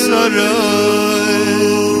many sorrows.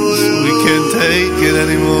 We can't take it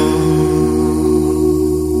anymore.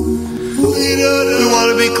 We want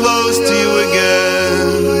to be close to you again.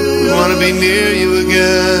 We want to be near you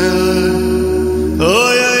again. Oh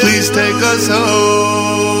yeah, please take us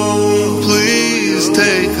home. Please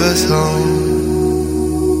take us home.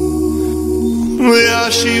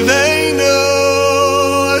 Yashiveinu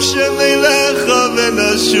Hashem Eilecha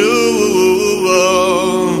v'nashuva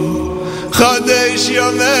Chadesh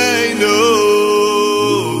yameinu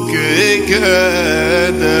ke'kedem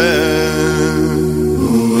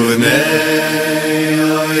U'nei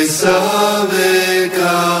Oisa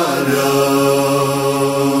v'kara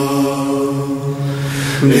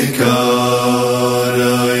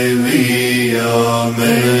v'kara v'yameinu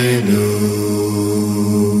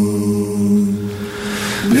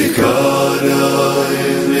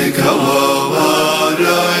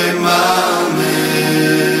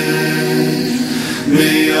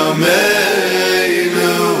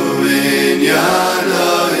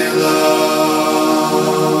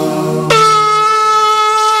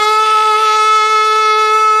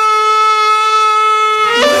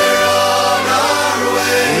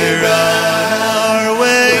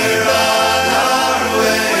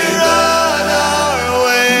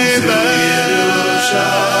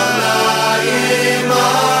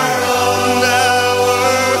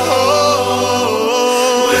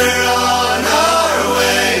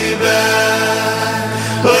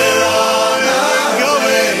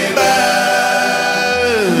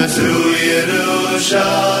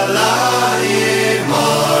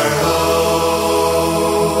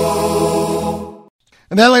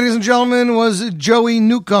And that, ladies and gentlemen, was Joey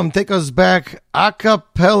Newcomb. Take Us Back A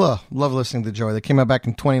Capella. Love listening to Joey. They came out back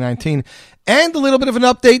in 2019. And a little bit of an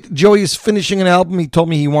update. Joey is finishing an album. He told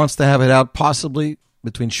me he wants to have it out possibly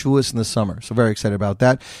between Shavuos and the summer. So very excited about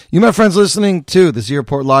that. You, my friends, listening to the Z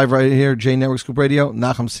Report Live right here, J Network Scoop Radio,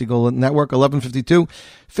 Nachum Siegel Network, 11:52.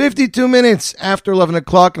 52 minutes after 11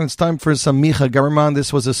 o'clock, and it's time for some Micha Gamerman.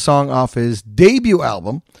 This was a song off his debut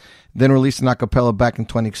album, then released in a cappella back in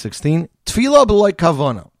 2016. Tefillah b'loy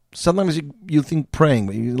kavana. Sometimes you think praying,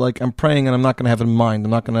 but you're like, I'm praying and I'm not going to have it in mind.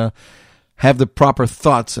 I'm not going to have the proper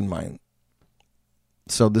thoughts in mind.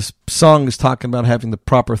 So this song is talking about having the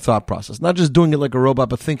proper thought process. Not just doing it like a robot,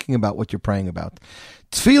 but thinking about what you're praying about.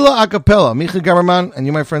 Tefillah a cappella. Micha Gamerman, and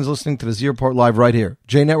you, my friends, listening to the Z Report Live right here.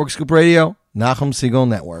 J Network Scoop Radio, Nachum Siegel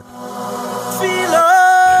Network.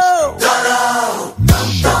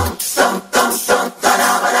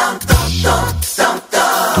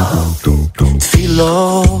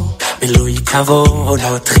 Tfilo, belui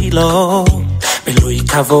kavono tchilo, belui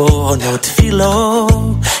kavono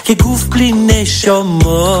tfilo, keguf bli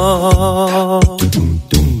neshomo.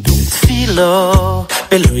 Tfilo,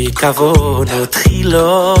 belui kavono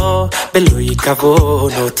tchilo, belui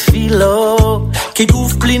kavono tfilo,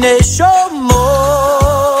 keguf bli neshomo.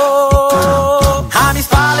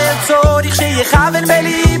 Hamispalel tzorich sheyechaven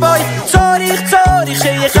beliboy, tzorich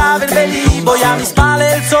sheyechaven beliboy,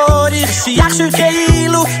 hamispalel tzorich sheyachshuv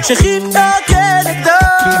keilu shechino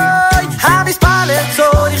kenegdoy. Hamispalel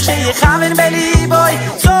tzorich sheyechaven beliboy,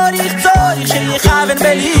 tzorich sheyechaven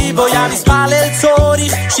beliboy, hamispalel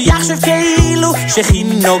tzorich sheyachshuv keilu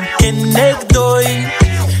shechino kenegdoy.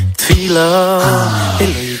 Tfilo,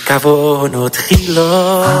 belui kavono tchilo,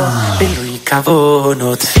 belui kavono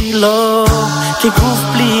tfilo, keguf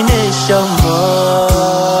bli neshomo.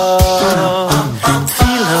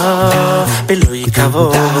 Tfilo, belui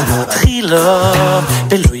kavono tchilo,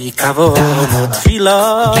 belui kavono tfilo,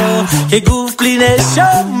 keguf bli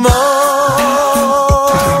neshomo.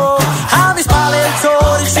 Hamispalel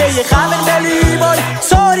tzorich sheyechaven beliboy,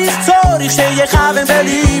 tzorich sheyechaven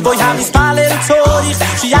beliboy, hamispalel tzorich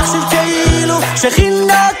sheyachshuv keilu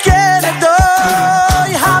shechino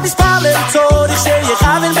kenegdoy. Hamispalel tzorich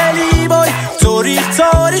sheyechaven beliboy,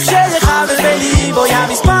 tzorich sheyechaven beliboy,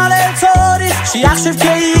 hamispalel tzorich sheyachshuv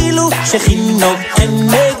keilu shechino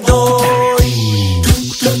kenegdoy.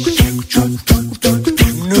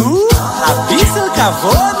 Nu, a bissel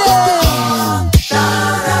kavod.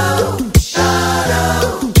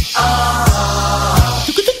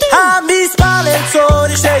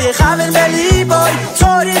 Sheyechaven beliboy,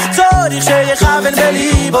 tzorich sheyechaven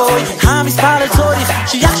beliboy, hamispalel tzorich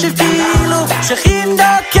sheyachshuv keilu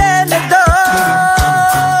shechino kenegdoy.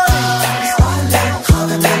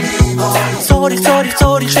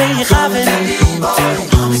 Tzorich sheyechaven beliboy,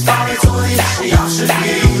 hamispalel tzorich sheyachshuv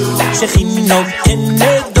keilu shechino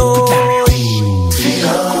kenegdoy.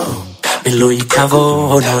 Belui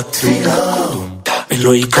kavono tfilo,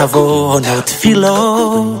 belui kavono tfilo,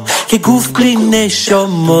 keguf bli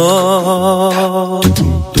neshomo.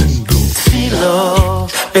 Tfilo,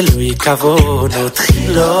 כוונות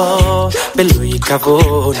תחילו, בלוי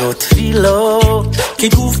כוונות תפילו,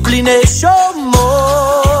 כגוף בלי נשומות.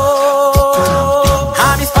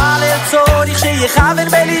 המספלל צורך שיכוון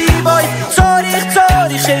בליבוי,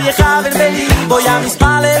 צורך שיכוון בליבוי.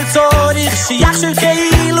 המספלל צורך שיחשב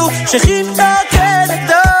כאילו שכינו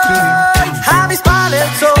כנגדוי. המספלל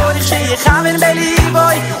צורך שיכוון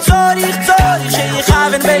בליבוי, צורך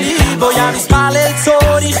שיכוון בליבוי. המספלל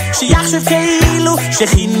צורך שיחשב כאילו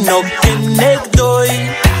שכינו כנגדוי.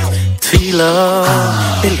 תפילה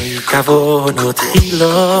בלוי כוונות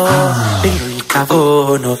תחילה, בלוי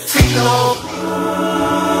כוונות תחילה.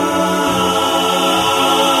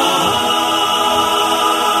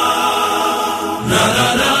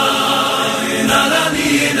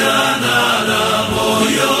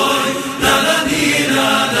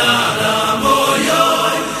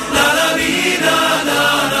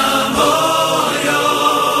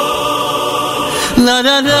 La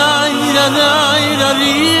la la la la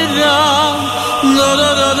la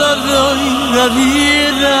la la la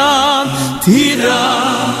la tira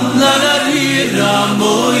la la la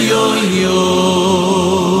moyo yo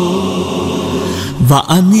va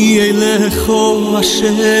ani elecho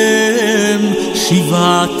Hashem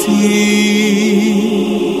shivati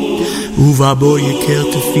uva boy ker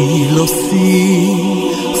tefilosi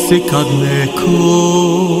sekadmeko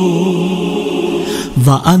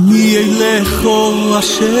ואני אלך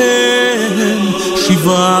השם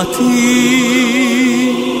שיבתי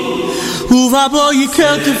ובבואי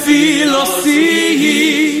כתפילוסי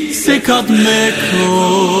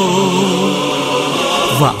סקדמקו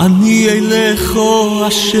ואני אלך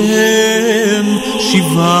השם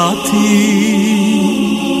שיבתי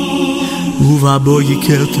ובבואי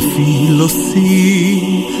כתפילוסי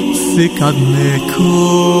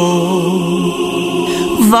סקדמקו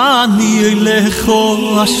ואני אלך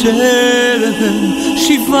השם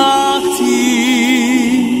שיבתי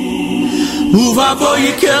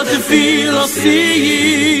ובבואי כתפילוסי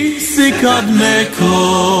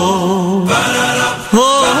סקדמקו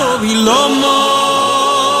אוי לומו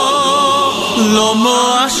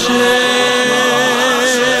השם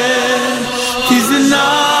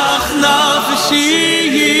תזנח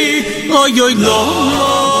נפשי אוי אוי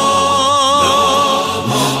לומו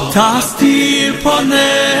תסתיר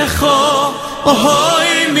פניך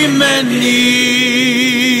אוי ממני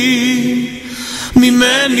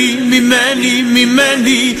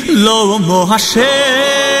לא מו השם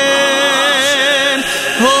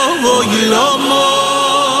אוי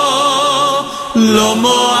לא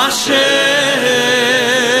מו השם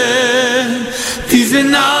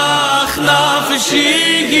תזנח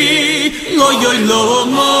נפשי אוי אוי לא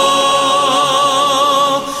מו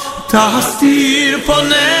תסתיר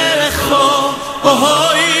פניך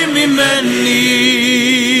אוי ממני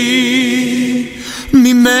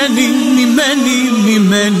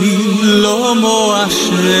לא מו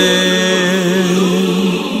השם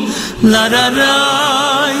la la la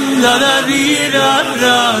la la la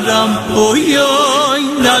la ram oy oy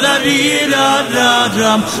la la la la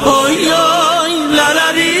ram oy oy la la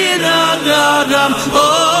la la ram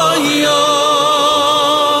oy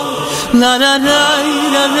oy la la la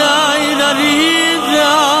la la la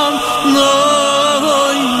ram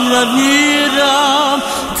oy la ram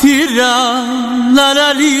tira la la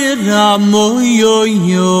ram oy oy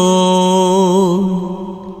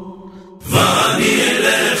ואני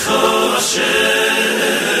אלך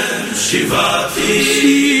השם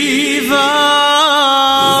שיבתי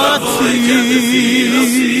ובבואי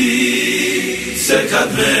כתפילוסי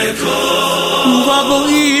סקדמקו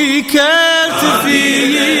ובבואי כתפילוסי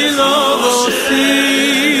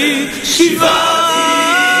שיבתי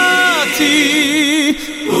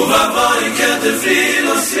ובבואי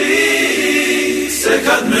כתפילוסי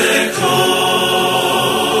סקדמקו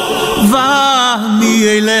ואני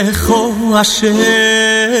אלך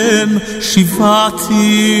השם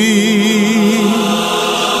שיבתי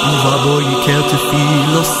ובבואי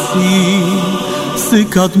כתפילוסי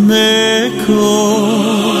סקדמקו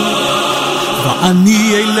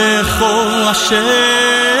ואני אלך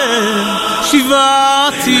השם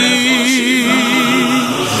שיבתי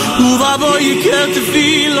ובבואי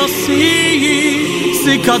כתפילוסי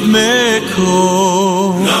סקדמקו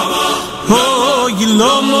אוי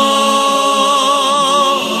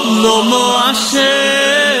לומו השם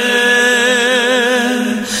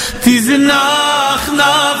תזנח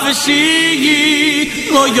נפשי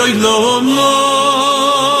אוי אוי לומו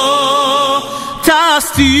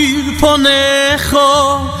תסתיר פניך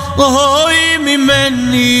אוי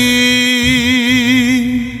ממני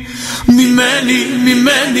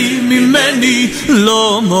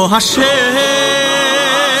לומו השם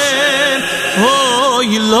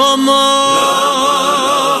Ilomo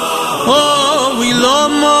Oh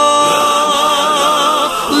Ilomo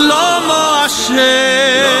Lomo Hashem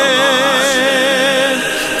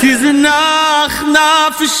Tiznach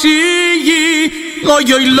nafshi Oh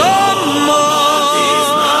Ilomo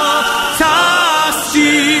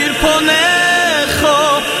Tasir ponecho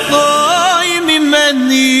Oh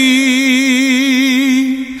Mimeni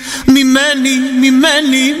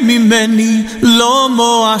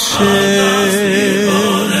Lomo Hashem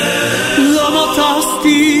Lomo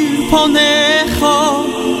tastir ponecho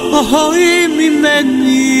Ohoi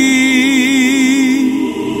mimeni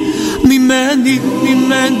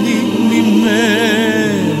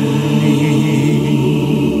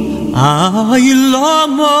Ay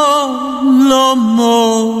Lomo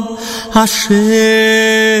Hashem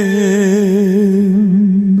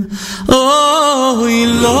Oh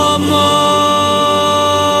Lomo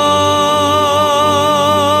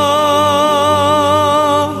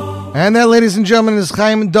And that, ladies and gentlemen, is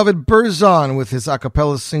Chaim David Berzon with his a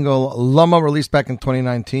cappella single Lama, released back in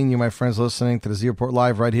 2019. You, my friends, listening to the Z Report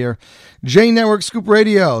Live right here. J Network Scoop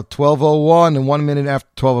Radio, 12:01 and 1 minute after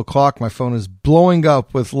 12 o'clock. My phone is blowing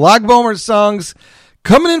up with Lag Bomer songs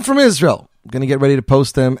coming in from Israel. I'm going to get ready to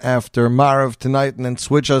post them after Marav tonight and then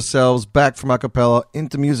switch ourselves back from a cappella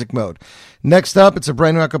into music mode. Next up, it's a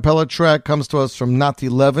brand new a cappella track. Comes to us from Nati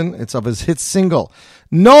Levin. It's of his hit single,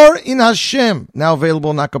 Nor in Hashem, now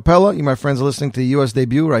available in a cappella. You, my friends, are listening to the U.S.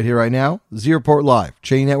 debut right here, right now. Z Report Live,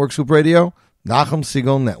 J Network Scoop Radio, Nachum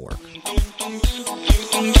Segal Network.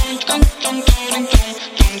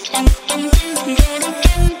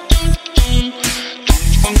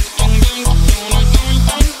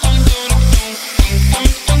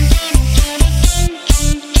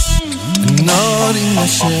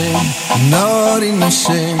 נור עם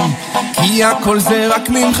השם כי הכל זה רק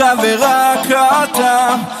ממך ורק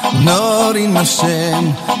אתה נור עם השם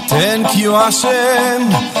thank you השם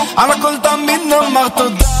על הכל תמיד נאמר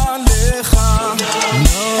תודה לך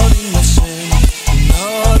נור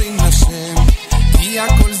עם השם כי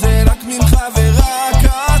הכל זה רק ממך ורק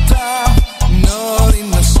אתה נור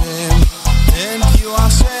עם השם thank you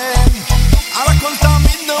השם על הכל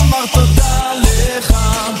תמיד נאמר תודה לך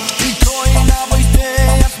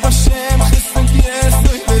Hashem chesed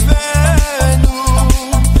yesoy bevenu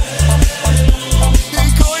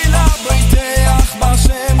Koi la boiteach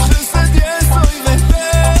Hashem chesed yesoy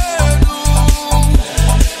bevenu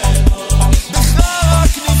Bcha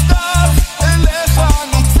rak niftach elecha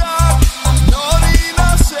nitzach Norin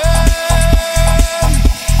Hashem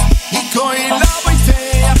Koi la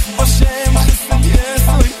boiteach Hashem chesed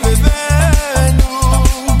yesoy bevenu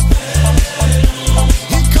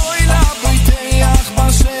Koi la boiteach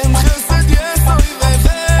Hashem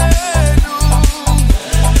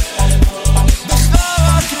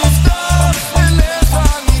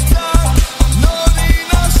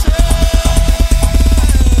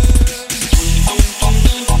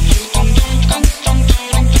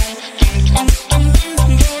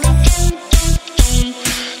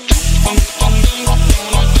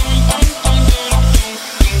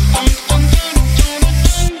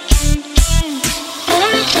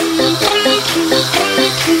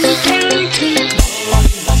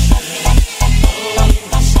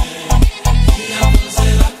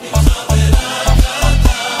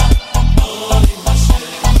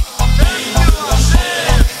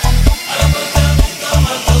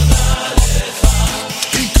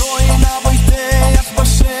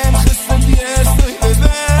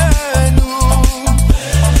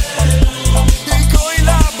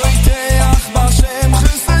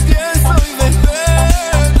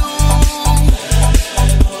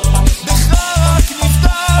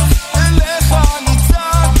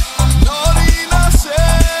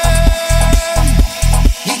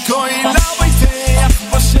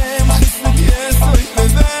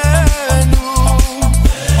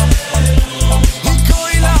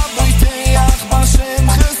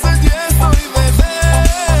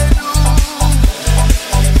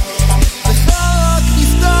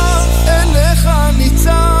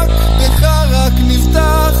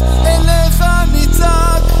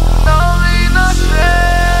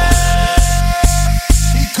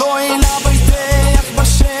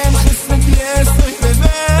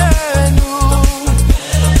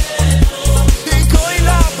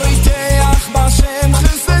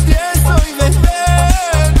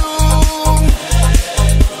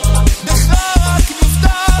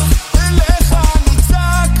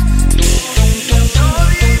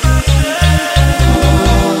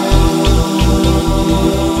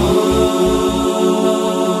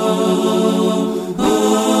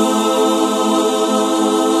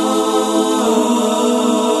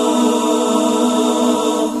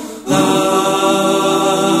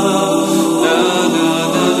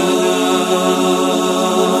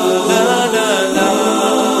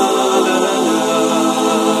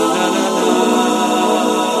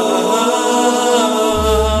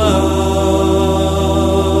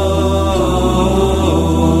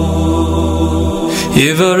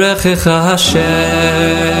Yivarechecha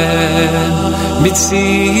Hashem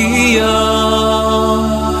Mitzion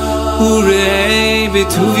Urei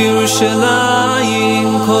b'tuv Yerushalayim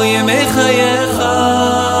Kol yemei chayecha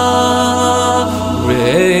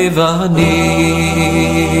Urei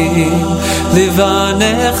vanim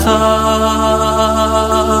Levanecha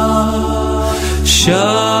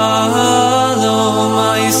Shalom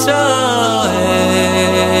Yisrael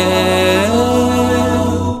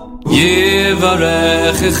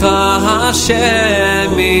Yivarechecha Hashem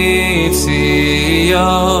Mitzion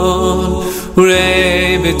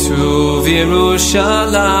Urei b'tuv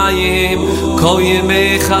Yerushalayim Kol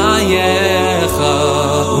yemei chayecha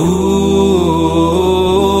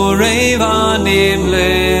Urei vanim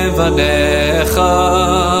levanecha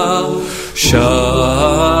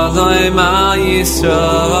Shalom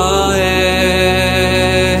Yisrael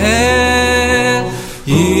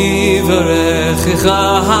Yivarechecha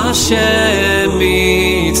Hashem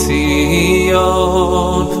Mitzion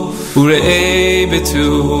Urei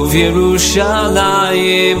b'tuv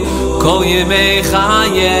Yerushalayim Kol yemei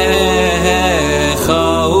chayecha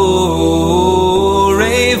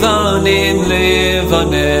Urei vanim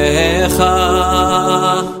levanecha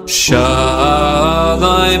Shalom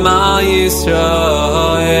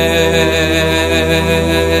Yisrael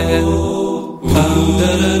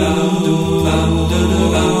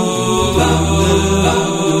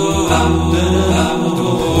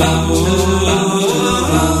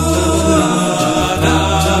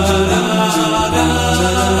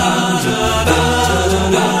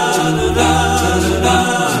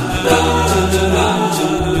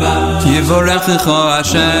Yivarechecha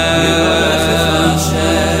Hashem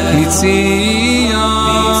Mitzion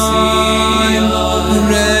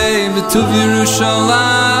Urei b'tuv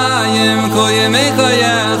Yerushalayim Kol yemei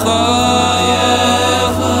chayecha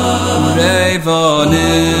Urei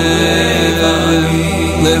vanim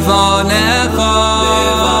levanecha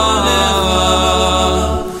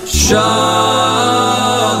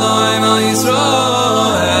Shalom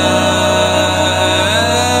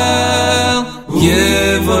Yisrael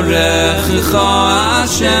Yivarechecha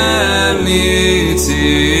Hashem Mitzion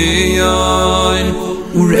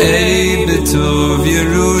Urei b'tuv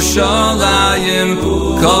Yerushalayim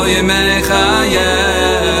Kol yemei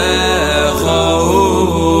chayecha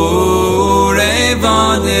Urei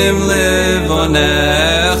vanim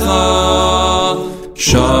levanecha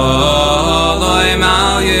Shalom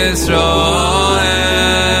al Yisrael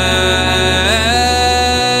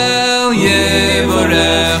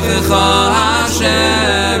Yivarechecha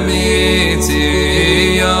Hashem Mitzion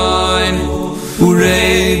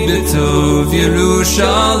Urei b'tuv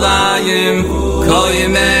Yerushalayim Kol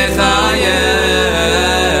yemei chayecha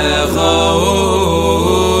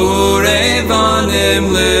Urei vanim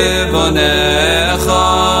levanecha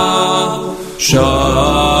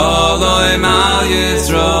Shalom al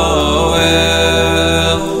Yisrael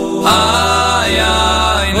Ay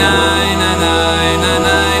ay nay nay nay nay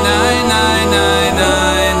nay nay nay nay nay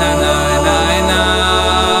nay nay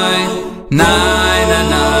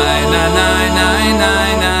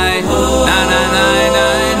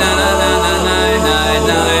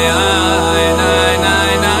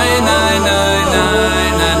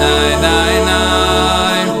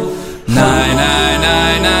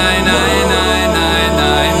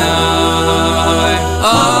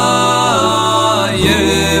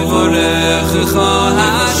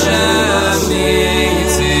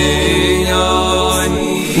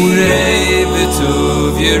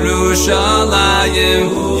Yerushalayim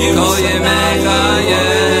Kol yemei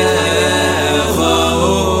chayecha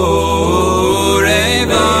Urei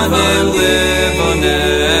vanim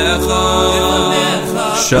levanecha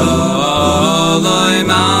Shalom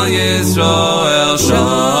al Yisrael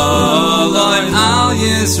Shalom al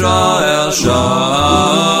Yisrael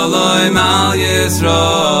Shalom al Yisrael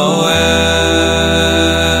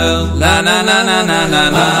La na na na na na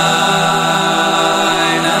na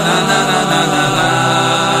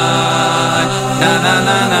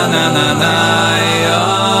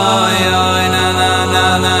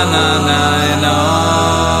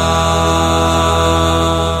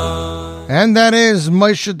And that is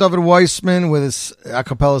Moshe David Weissman with his a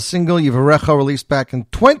cappella single, Yivarecha, released back in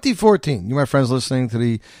 2014. You, my friends, listening to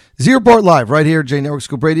the Z Report Live right here, J Network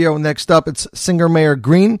Scoop Radio. Next up, it's singer Mayor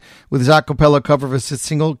Green with his a cappella cover of his hit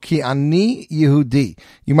single, Ki Ani Yehudi.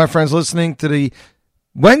 You, my friends, listening to the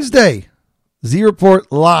Wednesday Z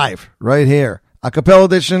Report Live right here, a cappella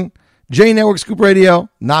edition, J Network Scoop Radio,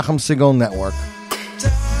 Nachum Segal Network.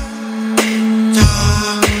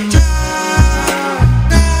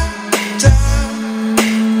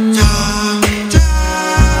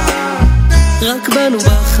 רק בנו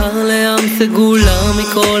בחר לעם סגולה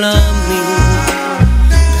מכל העמים,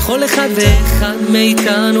 בכל אחד ואחד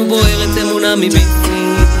מאיתנו בוערת אמונה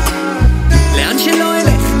מבפנים. לאן שלא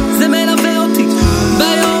אלך זה מלווה אותי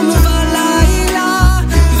ביום ובלילה,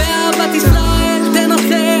 ואהבת ישראל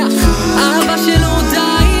תנצח, אהבה שלא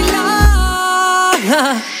די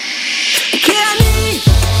לה. כי אני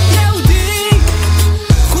יהודי,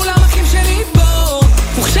 כולם אחים שלי פה,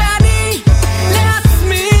 וכשאני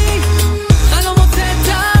לעצמי אני לא מוצא את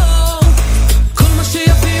האור. כל מה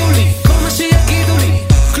שיביאו לי, כל מה שיגידו לי,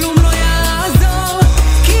 כלום לא יעזור.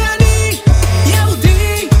 כי אני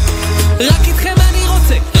יהודי, רק איתכם אני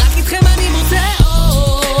רוצה, רק איתכם אני מוצא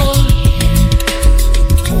אור.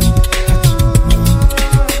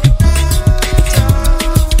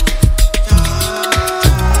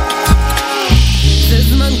 זה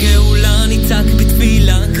זמן גאולה, ניצק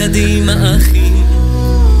בתפילה קדימה אחים,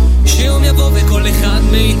 שיום יבוא וכל אחד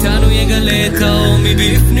מאיתנו יגלה את האור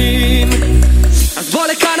מבפנים. אז בוא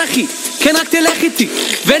לכאן אחי, כן רק תלך איתי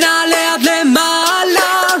ונעלה עד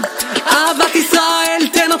למעלה, אהבת ישראל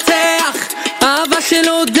תנצח, אהבה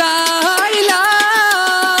שלא די לה.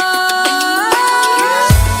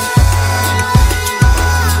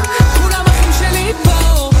 כולם אחים שלי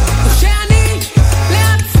פה, וכשאני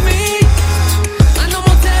לעצמי אני לא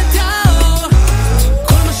מוצא את האור.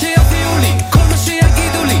 כל מה שיביאו לי, כל מה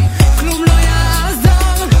שיגידו לי, כלום לא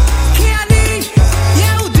יעזור. כי אני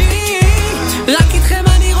יהודי, רק איתכם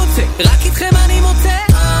אני רוצה, רק איתכם אני מוצא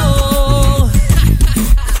אור.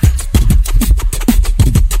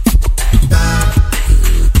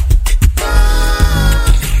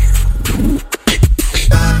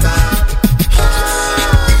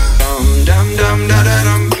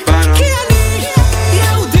 כי אני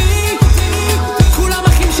יהודי, כולם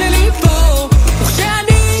אחים שלי פה,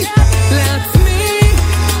 וכשאני לעצמי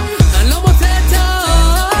אני לא מוצא את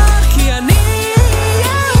האור. כי אני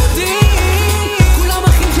יהודי, כולם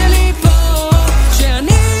אחים שלי פה,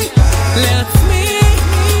 כשאני לעצמי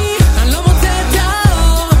אני לא מוצא את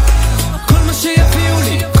האור. כל מה שיביאו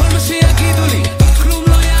לי, כל מה שיגידו לי, כלום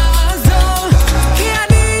לא יעזור. כי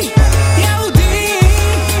אני יהודי,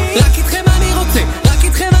 רק איתכם אני רוצה, רק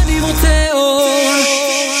איתכם אני רוצה אור.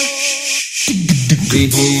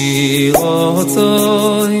 ויהי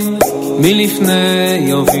רצוי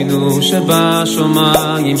מלפני אבינו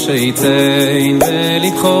שבשמיים שייתן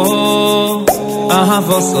בלבחו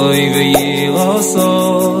אהבוסוי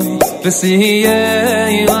וירוסוי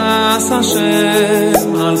וסייעי רס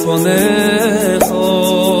השם על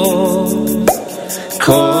פונךו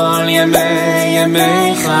כל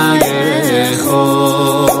ימי חייךו.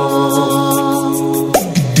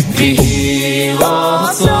 ויהי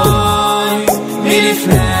רצוי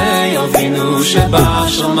מלפני אבינו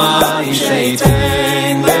שבשמיים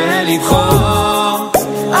שייתן בלבחו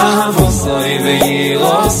אהבוסוי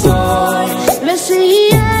וירוסוי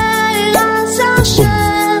וסייעי רס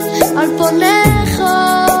השם על פונךו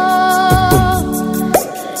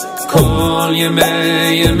כל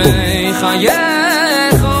ימי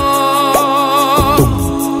חייך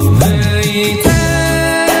וייתן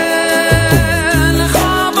לך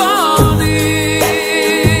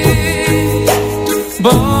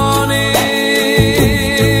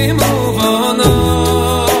בונים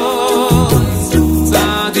ובונות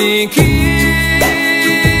צדיקים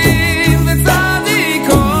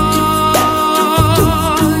וצדיקות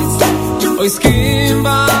עוסקים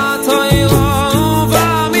בתורה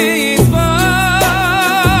ובמצוות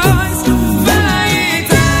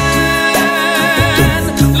וייתן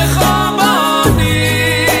לך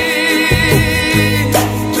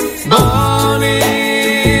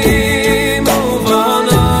בונים ובונות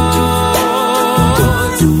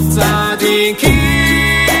צדיקים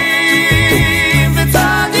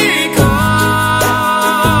וצדיקות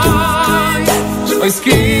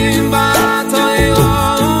עוסקים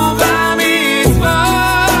בתורה ובמצוות.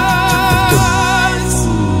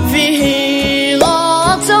 ויהי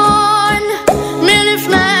רצון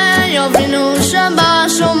מלפני אבינו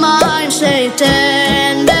שבשמיים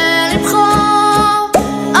שייתן בלבחו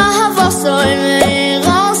אהבוסוי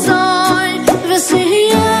וירוסוי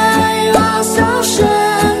וסייעי רס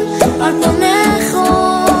השם על פונךו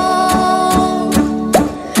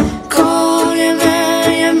כל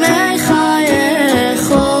ימי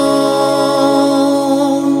חייךו.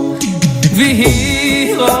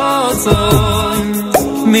 ויהי רצון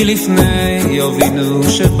מלפני אבינו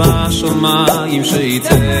שבשמיים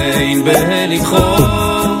שייתן בלבחו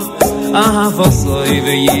אהבוסוי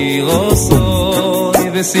וירוסוי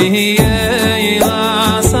וסייעי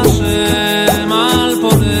רס השם על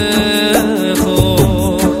פונךו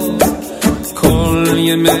כל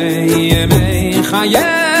ימי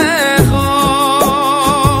חייך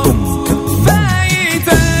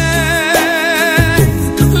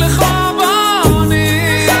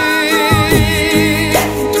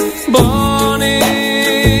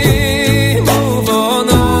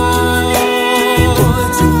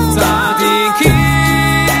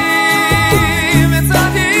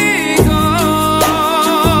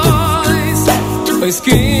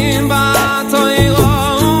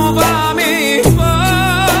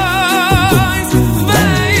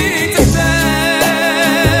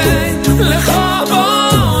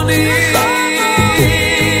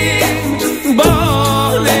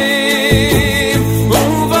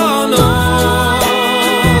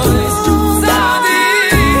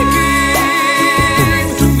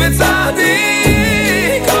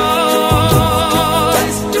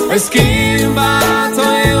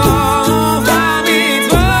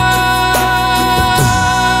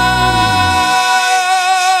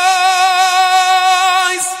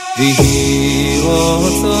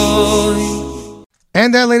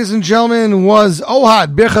And that, ladies and gentlemen, was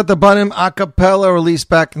Ohad Birchat Abanim A Capella, released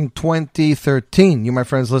back in 2013. You, my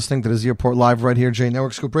friends, listening to the Zeroport Live right here, J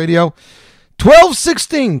Network Scoop Radio.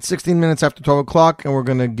 16 minutes after 12 o'clock, and we're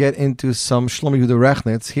going to get into some Shlomo Yehuda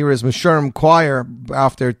Rechnitz. Here is Misharim Choir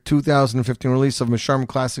after 2015 release of Misharim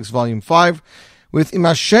Classics Volume 5 with Im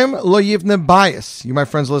Hashem Lo Yivne Bias. You, my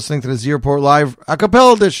friends, listening to the Zeroport Live A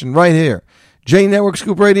Capella edition right here. J Network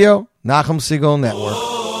Scoop Radio, Nachum Segal Network.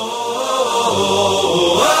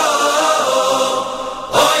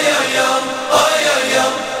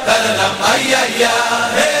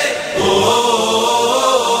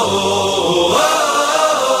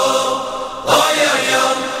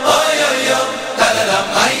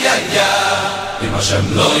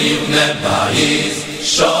 Hashem lo yivne bayis,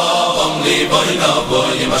 shalom li boy no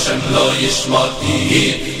boy. Im Hashem lo yishmot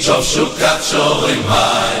yir, shov shukat shorim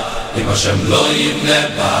hay. Im Hashem lo yivne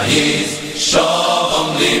bayis, shalom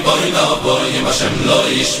li boy no boy. Im Hashem lo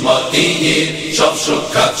yishmot yir, shov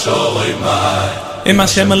shukat shorim hay. Im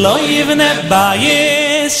Hashem lo yivne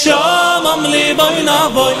bayis, shalom li boy no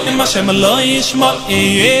boy. Im Hashem lo yishmot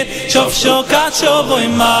yir, shov shukat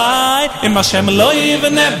shorim hay. Im Hashem lo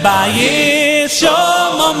yivne bayis,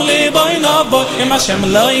 shalom li boy no boy. Im Hashem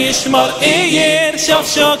lo yishmor yir, shov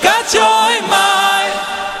shukat shorim hay.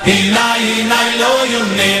 Hinay lo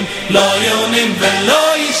yunim velo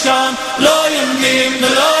yishon, lo yunim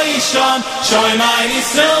velo yishon, shoy my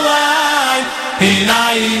Yisrael.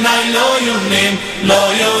 Hinay lo yunim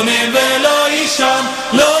velo yishon,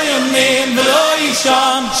 lo yunim velo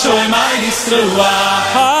yishon, shoy my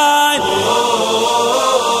Yisrael.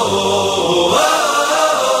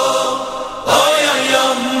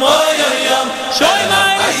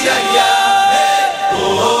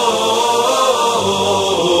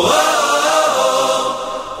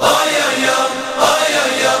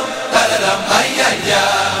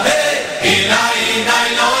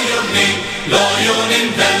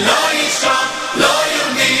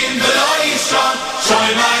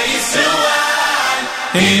 Shoy my Yisrael.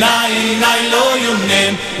 Hinay lo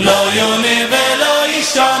yunim velo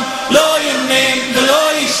yishon, lo yunim velo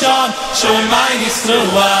yishon, shoy my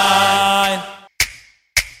Yisrael.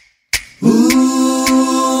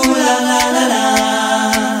 Ooh la la la la,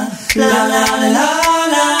 la la la la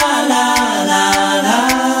la la la la.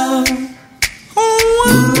 Ooh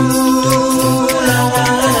la la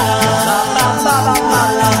la la, la la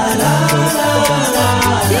la la la.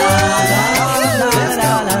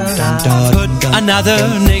 Another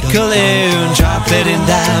nickel in, drop it in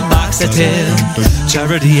that box of tin.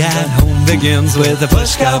 Charity at home begins with a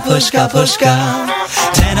pushka, pushka, pushka.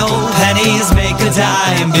 10 old pennies make a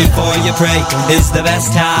dime. Before you pray is the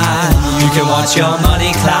best time. You can watch your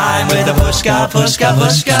money climb with a pushka, pushka,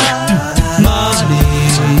 pushka. Money,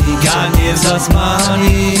 God gives us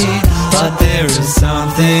money, but there is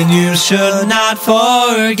something you should not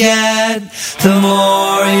forget. The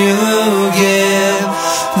more you give,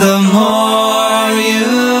 the more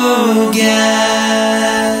you get.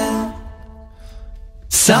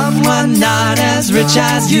 Someone not as rich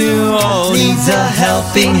as you needs a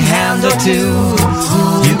helping hand or two.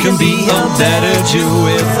 You can be a better Jew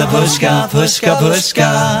with the pushka, pushka,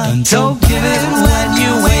 pushka. So give it when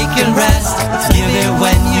you wake and rest. Give it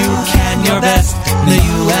when you can your best. May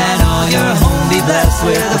you and all your home be blessed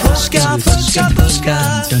with the pushka, pushka, pushka.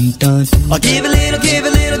 Dun, dun. Or give a little, give a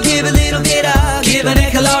little, give a little, get up. Give a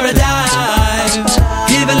nickel or a dime.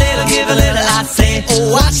 Give a little, I say,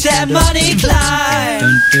 oh, watch that money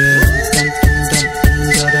climb.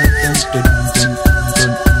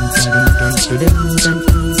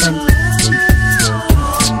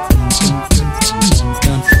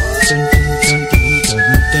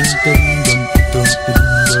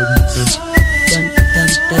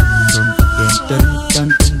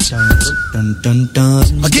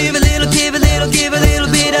 I'll give a little, give a little, give a little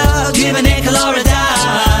bit of, give a nickel or a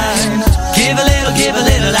dime. Give a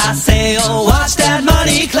little, I say, oh, watch that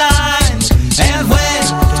money climb. And when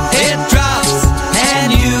it drops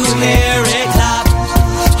and you hear it clap,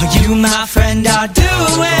 you, my friend, are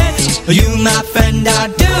doing, you, my friend, are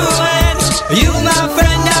doing, you, my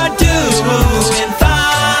friend, are doing fine.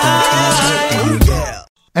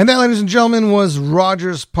 And that, ladies and gentlemen, was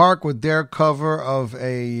Rogers Park with their cover of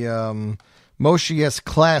a Moshe S.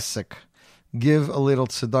 classic, Give a Little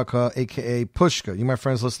Tzedakah, a.k.a. Pushka. You, my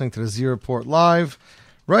friends, listening to the Z Report Live,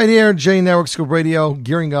 right here, J Network Scoop Radio,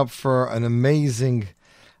 gearing up for an amazing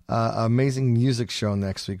music show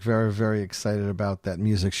next week. Very, very excited about that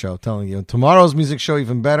music show. Telling you, tomorrow's music show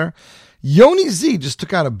even better. Yoni Z just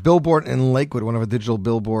took out a billboard in Lakewood, one of our digital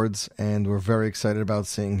billboards, and we're very excited about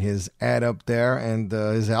seeing his ad up there and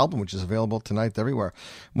his album, which is available tonight everywhere.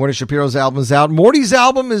 Morty Shapiro's album is out. Morty's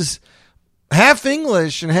album is half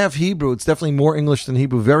English and half Hebrew. It's definitely more English than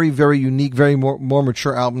Hebrew. Very, very unique, very more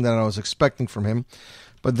mature album than I was expecting from him.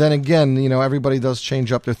 But then again, you know, everybody does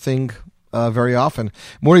change up their thing very often.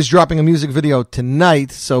 Morty's dropping a music video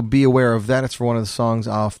tonight, so be aware of that. It's for one of the songs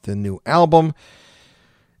off the new album.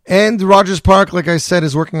 And Rogers Park, like I said,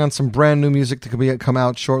 is working on some brand new music to come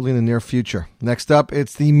out shortly in the near future. Next up,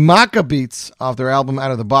 it's the Maccabeats off their album Out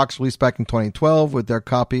of the Box, released back in 2012, with their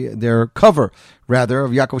cover of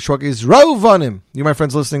Yaakov Shwekey's Rovanim. You, my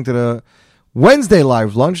friends, listening to the Wednesday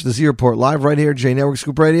Live Lunch, the Z Report Live, right here, J Network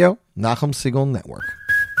Scoop Radio, Nachum Segal Network.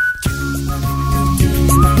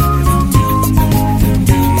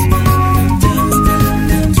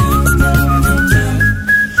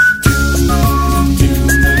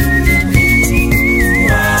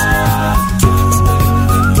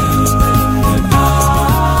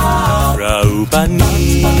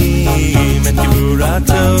 בנים את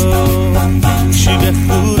גבורתו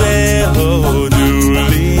שיבחו והודו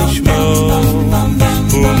לשמו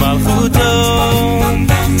ומלכותו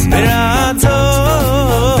ברעתו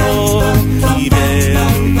קיבל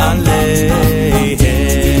עליהם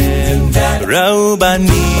ראו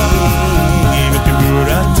בנים את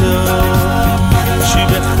גבורתו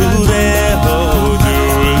שיבחו והודו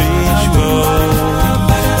לשמו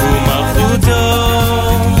ומלכותו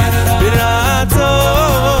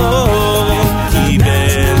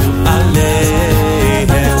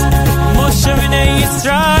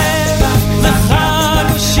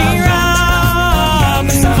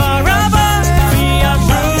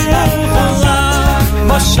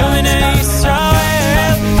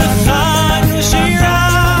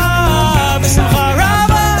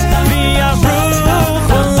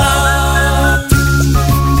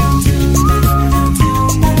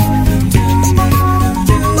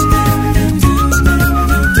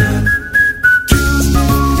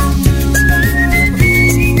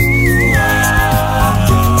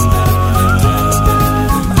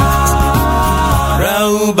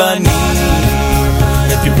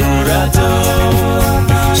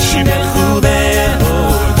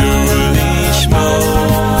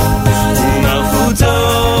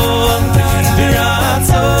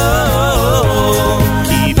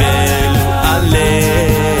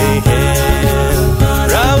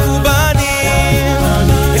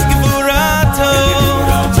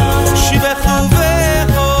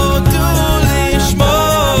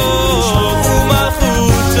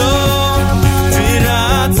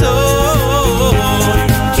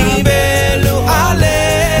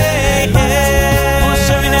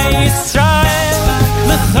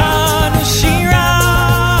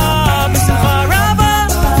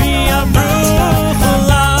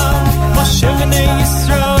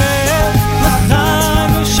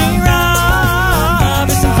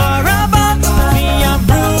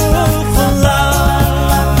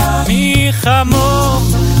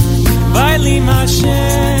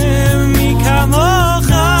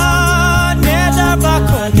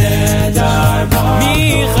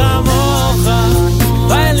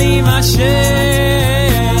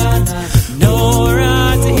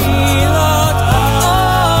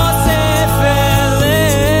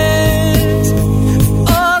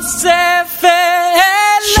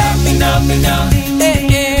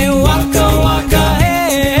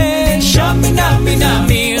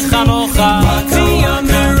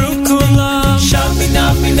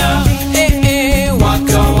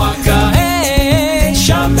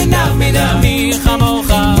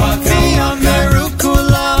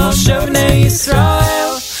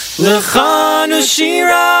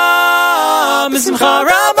שירה בשמחה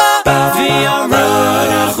רבה ויאמרו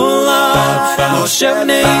לכולם משה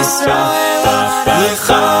בני ישראל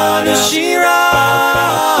לכנו שירה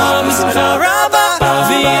בשמחה רבה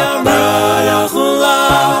ויאמרו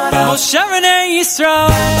לכולם משה בני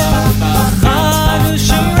ישראל לכנו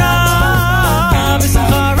שירה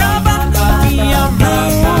בשמחה רבה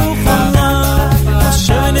ויאמרו לכולם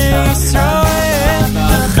משה בני ישראל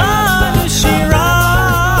לכנו שירה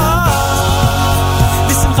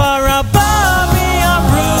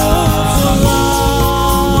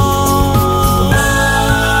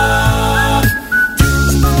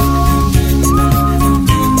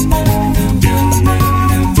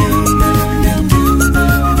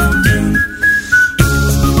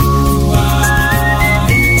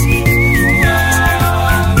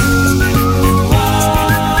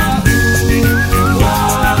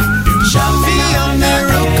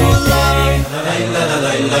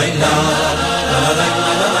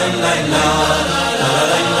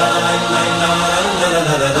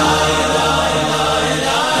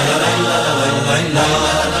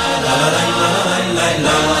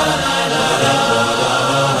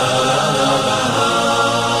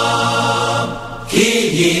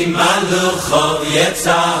Maluchov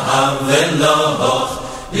yetzav veloch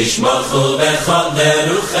Lishmochu bechol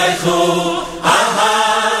deruchechu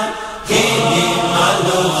Aham Ki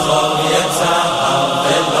maluchov yetzav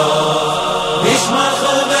veloch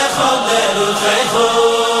Lishmochu bechol deruchechu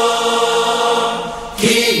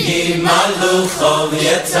Ki maluchov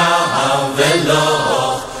yetzav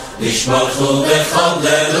veloch Lishmochu bechol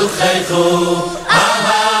deruchechu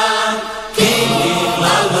Aham Ki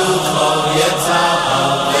maluchov yetzav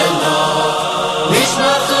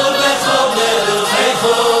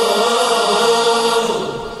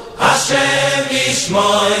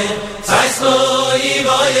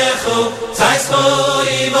Tzayzchu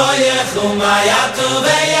yivoyechu Mayatu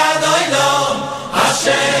beyad oilom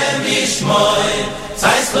Hashem yishmoy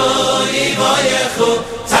Tzayzchu yivoyechu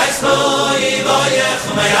Tzayzchu yivoyechu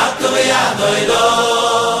Mayatu beyad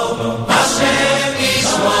oilom Hashem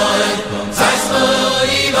yishmoy Tzayzchu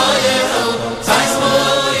yivoyechu Tzayzchu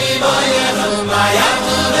yivoyechu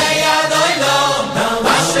Mayatu beyad oilom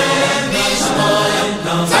Hashem yishmoy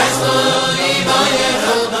Tzayzchu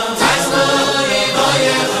yivoyechu Tzayzchu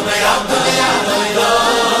yivoyechu Mayatu beyad oilom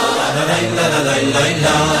La la la la la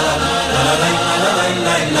la La la la la la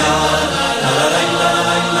la La la la la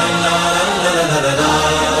la la La la la la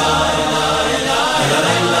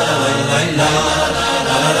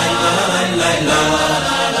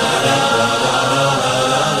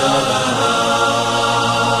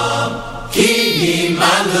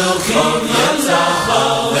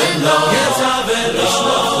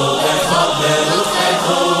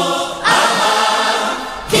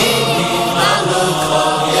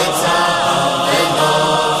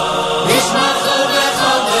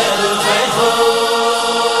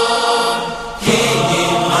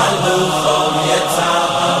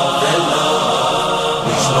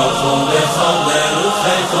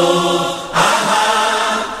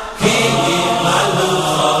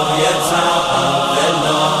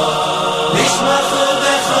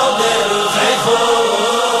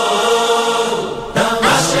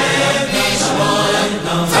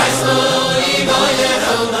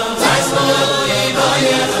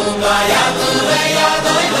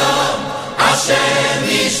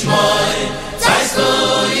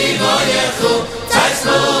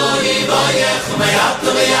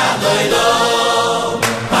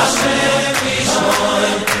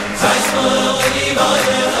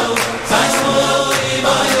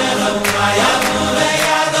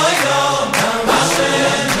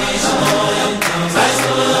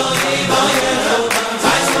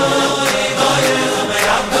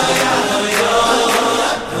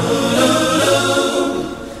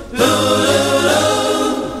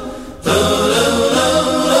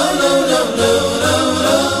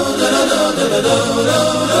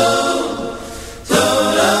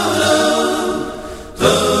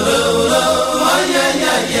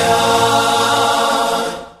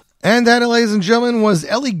And that, ladies and gentlemen, was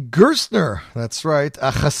Ellie Gerstner. That's right.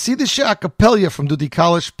 A Jewish A Capella from Dudi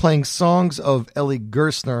Kalish playing songs of Ellie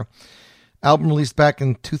Gerstner. Album released back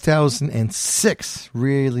in 2006.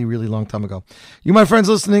 Really, really long time ago. You, my friends,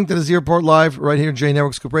 listening to the Z Report Live right here, J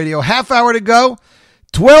Network Scoop Radio. Half hour to go.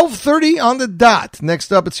 12:30 on the dot.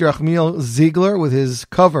 Next up, it's Yerachmiel Ziegler with his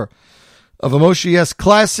cover of a Moshe Yes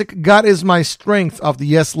classic, God Is My Strength, off the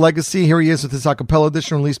Yes Legacy. Here he is with his a cappella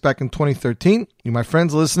edition released back in 2013. You, my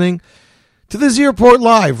friends, listening to the Z Report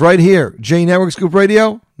Live right here, J Network Scoop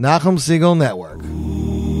Radio, Nachum Siegel Network.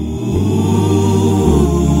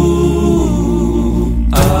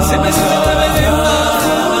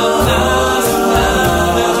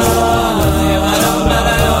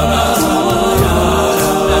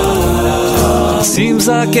 Seems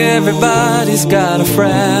like everybody's got a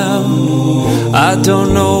frown. I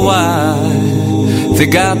don't know why. They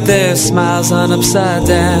got their smiles on upside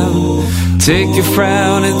down. Take your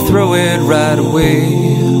frown and throw it right away.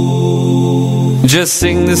 Just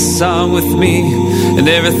sing this song with me and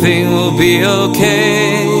everything will be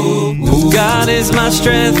okay. God is my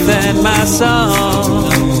strength and my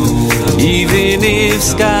song. Even if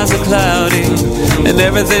skies are cloudy and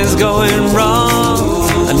everything's going wrong,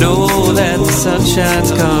 I know that the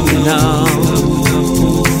sunshine's coming on.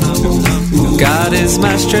 God is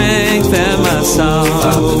my strength and my song.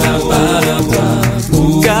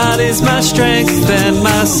 God is my strength and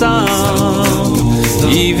my song.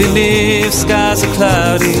 Even if skies are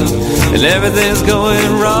cloudy and everything's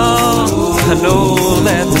going wrong, I know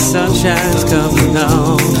that the sunshine's coming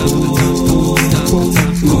on.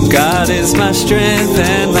 God is my strength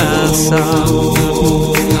and my song.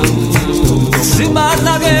 Simat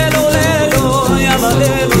nagel olelo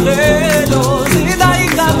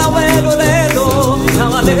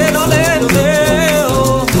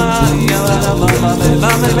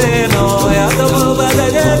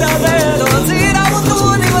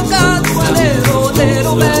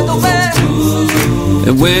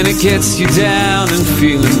And when it gets you down and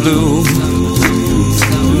feeling blue,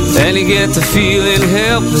 and you get to feeling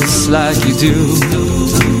helpless like you do,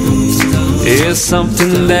 here's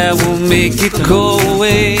something that will make it go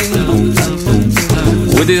away.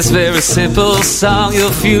 With this very simple song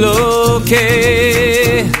you'll feel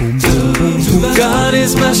okay. God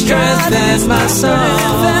is my strength and my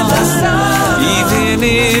song. Even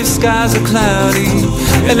if skies are cloudy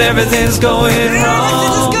and everything's going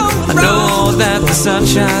wrong, I know that the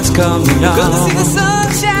sunshine's coming on.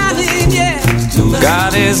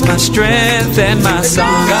 God is my strength and my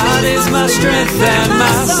song. God is my strength and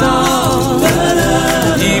my song.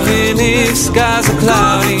 Even if skies are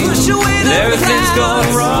cloudy and everything's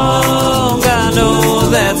going wrong, I know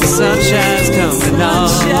that the sunshine's coming on.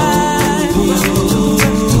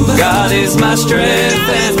 God is my strength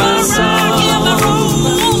and my song.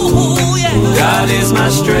 God is my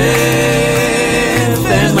strength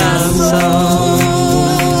and my song.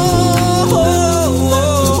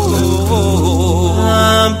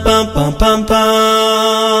 Pum pum pum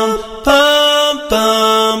pum pum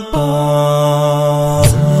pum pum.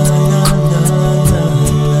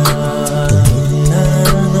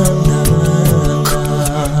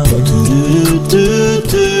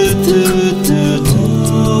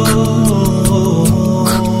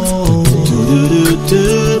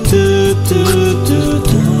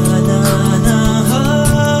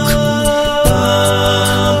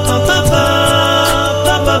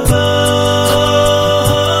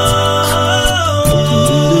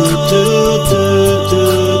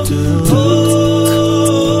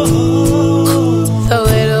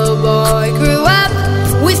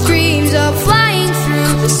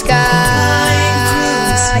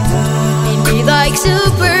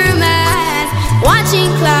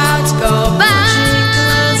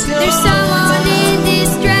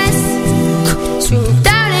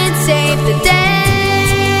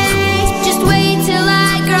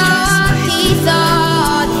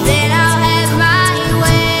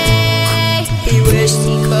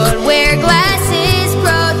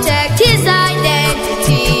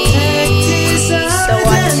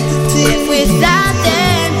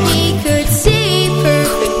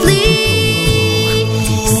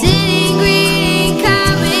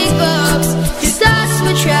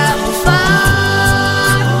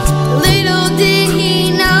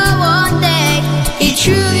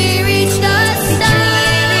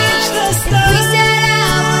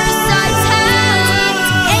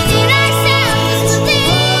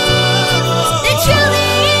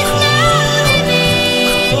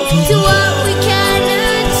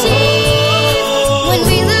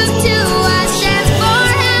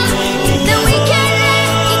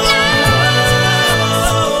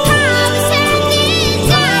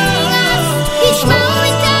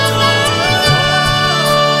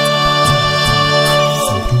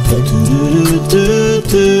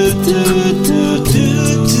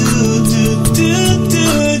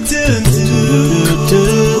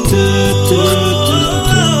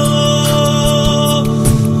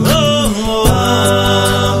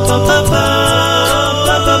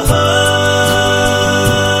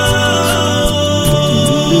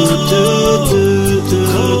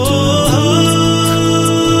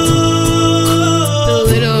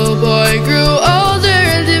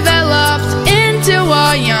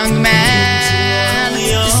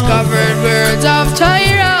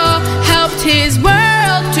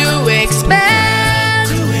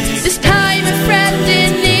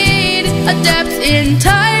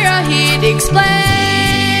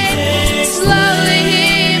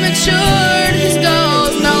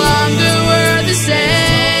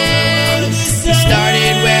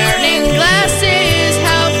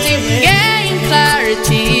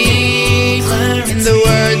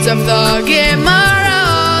 Of the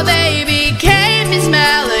Gemara, they became his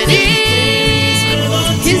melody.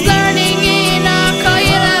 He's learning in a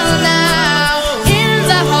kollel now, in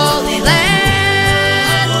the Holy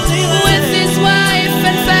Land, with his wife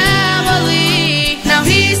and family. Now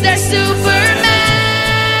he's their Superman.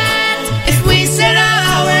 If we set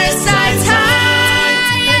our sights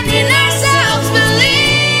high and in ourselves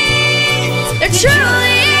believe, there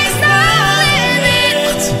truly is no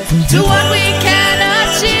limit to what we can.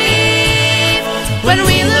 When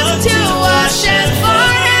we look to Hashem for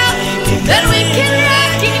help, then we can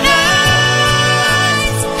recognize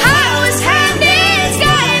how His hand is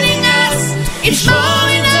guiding us each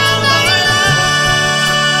moment of our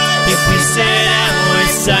lives. If we set our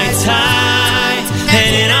sights high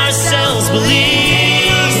and in ourselves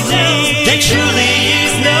believe, there truly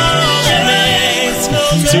is no limit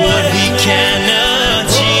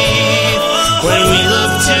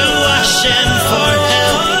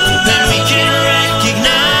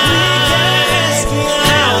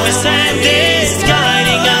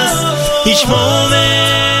each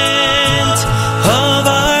moment of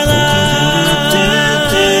our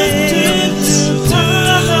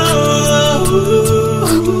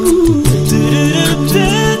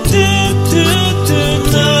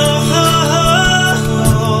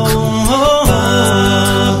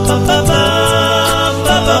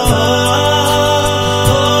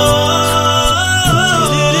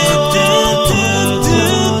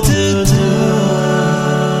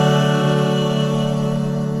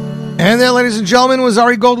And there, ladies and gentlemen, was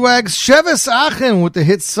Ari Goldwag's Sheves Achim with the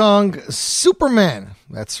hit song Superman.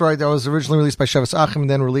 That's right, that was originally released by Sheves Achim and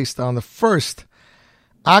then released on the first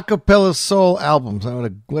A Capella Soul album.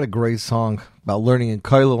 What a great song about learning in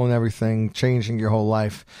Kailo and everything, changing your whole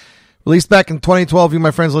life. Released back in 2012, you,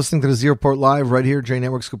 my friends, listening to the Z Report Live right here, J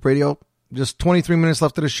Network Scoop Radio. Just 23 minutes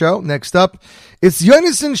left of the show. Next up, it's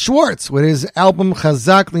Yonason Schwartz with his album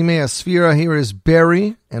Chazak Limei Asfira. Here is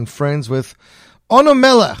Barry and friends with Ono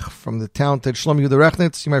Melech from the talented Shlomi Yehuda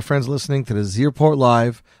Rechnitz. You, my friends, listening to the Z Report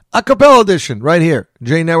Live A Capella edition right here,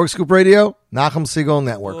 J Network Scoop Radio, Nachum Segal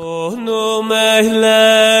Network. Ono Melech,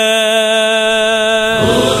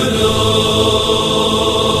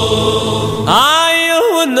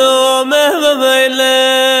 Ono Melech,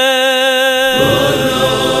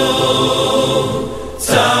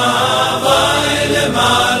 Tzavai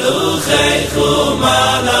lemaluchechu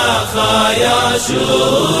malachai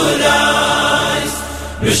ashurais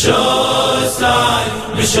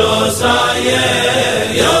B'shosai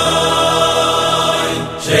yoy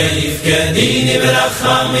Sheifkedini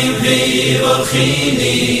berachamim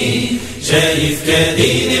v'yivolchini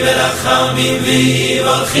Sheifkedini berachamim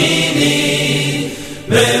v'yivolchini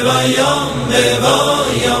Bevoyom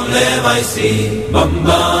levaisi Bam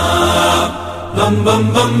bam Bam bam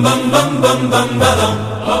bam bam bam bam bam bam bam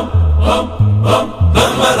bam bam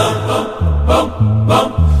bam bam bam bam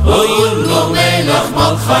Oyuno melech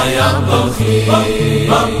malchayam lochim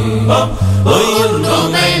Oyuno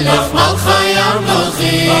melech malchayam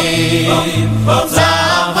lochim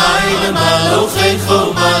Zavai lemaluchechu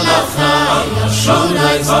malachai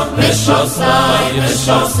Ashurayz meshosai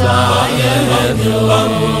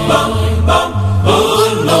Bam bam bam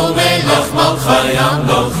Oyuno melech malchayam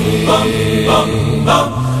lochim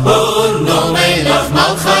Oyuno melech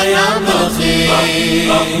malchayam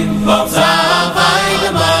lochim Zavai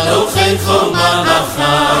lemaluchechu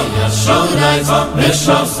malachai Ashurayz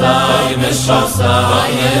meshosai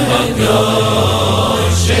Yoy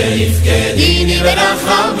Sheifkedini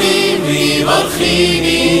berachamim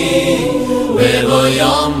v'yivolchini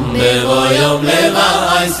Bevoyom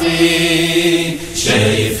levaisi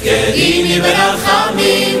Sheifkedini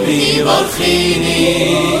berachamim v'yivolchini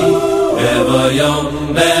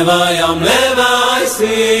Bevoyom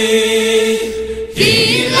levaisi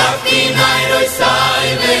Kilafti nairoisai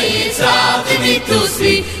veitzati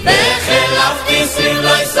mitusi Bechelafti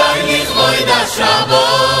simloisai lichvoid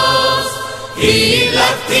HaShabbos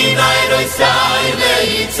Kilafti nairoisai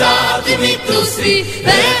veitzati mitusi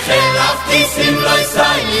Bechelafti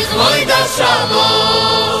simloisai lichvoid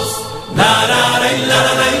HaShabbos La la la la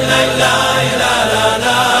la la la la la la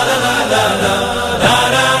la la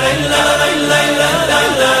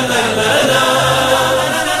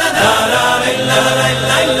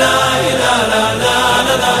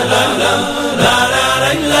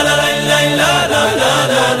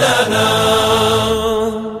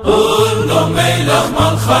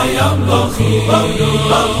Malchayam lochim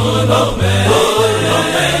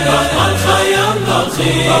Malchayam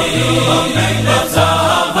lochim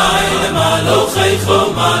Zavai lemaluchechu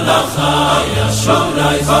malachai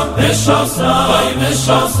Ashurayz meshosai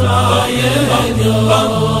Bam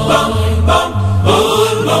bam bam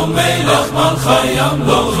Ulo melech malchayam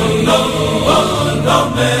lochim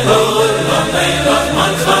melech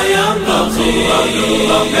malchayam lochim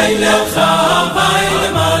Melech zavai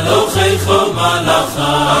lemaluchechu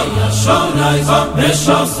malachai Ashurayz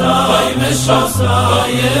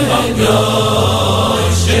meshosai Yoy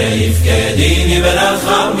Sheifkedini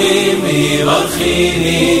berachamim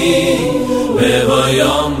v'yivolchini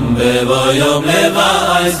Bevoyom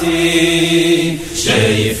levaisi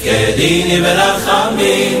Sheifkedini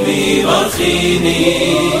berachamim v'yivolchini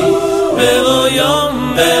Bevoyom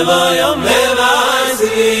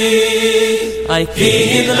levaisi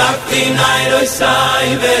Hidlakti nairoisai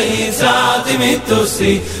veitzati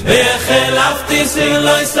mitusi Bechelafti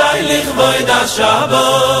simloisai lichvoid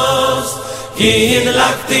HaShabbos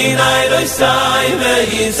Hidlakti nairoisai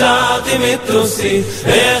veitzati mitusi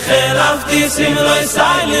Bechelafti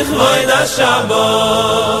simloisai lichvoid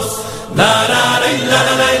HaShabbos La la la la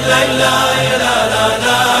la la la la la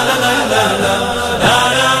la la la La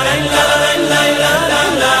la la la la la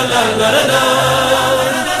la la la la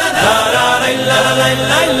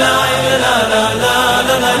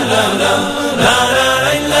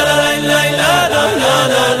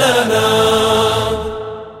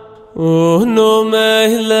Oh no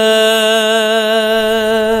mehla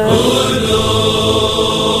oh no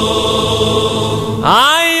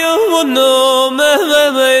ayo no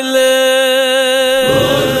mehla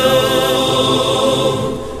oh no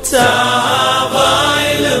tavai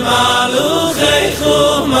le maluchei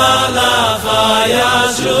chumalachaya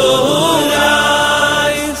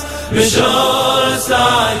shurais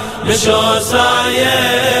mishor sai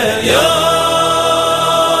yo.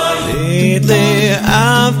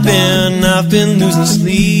 I've been losing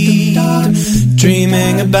sleep,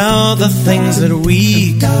 dreaming about the things that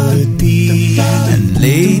we could be. And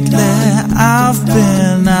lately I've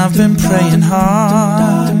been praying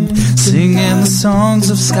hard, singing the songs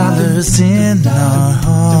of scholars in our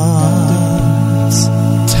hearts,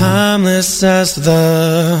 timeless as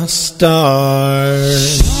the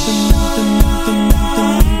stars.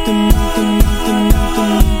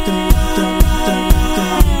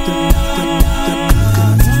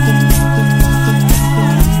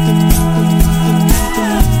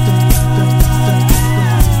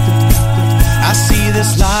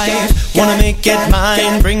 Wanna make it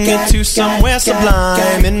mine, bring it to somewhere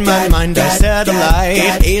sublime. In my mind I set a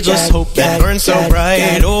light, ageless hope that burns so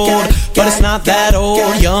bright. Old, but it's not that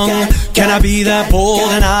old. Young, can I be that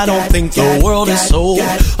bold? And I don't think the world is sold.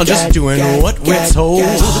 I'm just doing what we're told.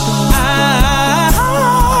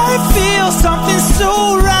 I feel something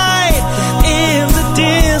so right in the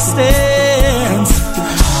distance.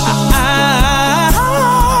 I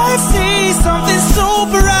see something so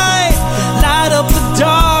bright light up the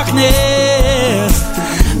darkness.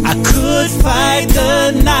 I could fight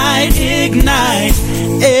the night, ignite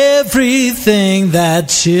everything that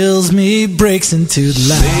chills me, breaks into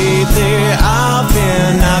light. Lately I've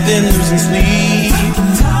been losing sleep,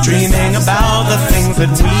 dreaming about the things that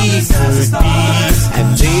we could be.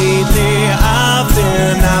 And lately I've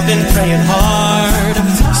been praying hard,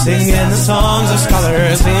 singing the songs of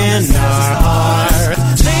scholars in our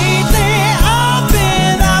hearts. Lately I've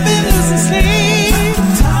been losing sleep,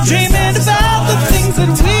 dreaming about the things that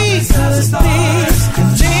we could be. And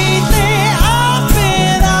lately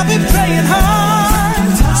I've been praying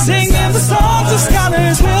hard, singing the songs of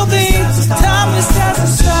scholars will be timeless as the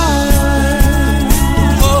stars.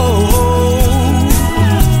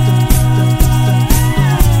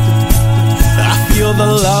 The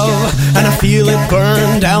love, and I feel it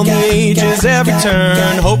burn down the ages every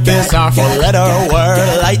turn. Hope is our four-letter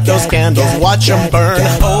word. Light those candles, watch them burn.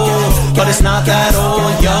 Old, but it's not that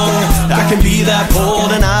old. Young, I can be that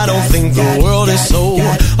bold, and I don't think the world is sold.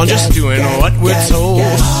 I'm just doing what we're told.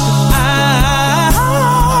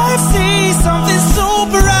 I see something so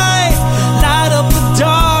bright light up the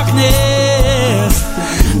darkness.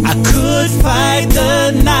 I could fight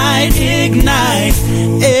the night, ignite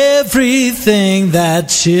everything that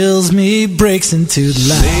chills me, breaks into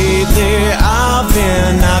light. Lately I've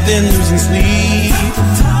been losing sleep,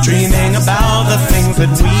 dreaming about the things that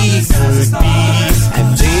we could be.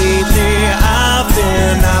 And lately I've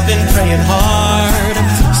been praying hard,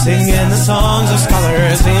 singing the songs of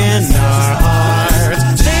scholars in our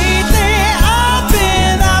hearts. Lately I've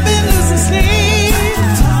been losing sleep,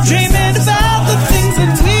 dreaming about the things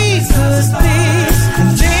that we could be.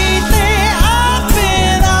 And lately I've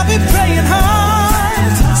been praying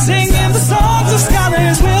hard, singing the songs of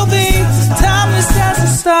scholars will be timeless as the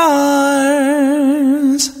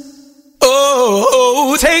stars.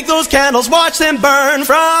 Oh, take those candles, watch them burn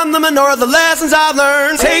from the menorah, the lessons I've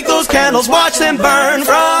learned. Take those candles, watch them burn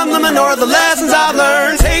from the menorah, the lessons I've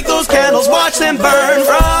learned. Take those candles, watch them burn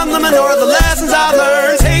from the menorah, the lessons I've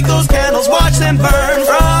learned. Take those candles, watch them burn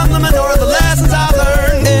from the menorah, the lessons I've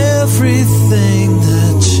learned. Everything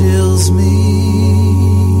that chills me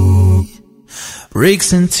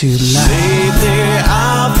breaks into light. Lately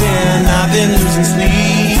I've been losing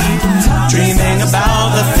sleep, dreaming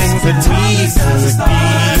about the things that we could be.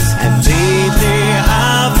 And lately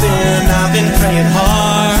I've been praying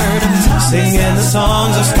hard, singing the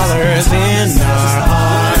songs of scholars in our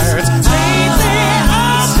hearts. Lately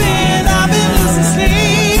I've been losing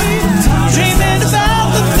sleep, dreaming about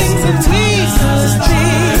the things that we could be.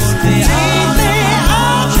 Lately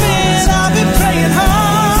I've been praying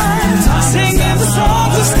hard, singing the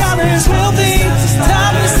songs of scholars will be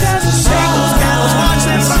timeless as the stars. Take those candles, watch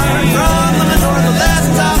them burn from the menorah, the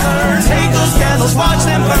lessons I've learned. Take those candles, watch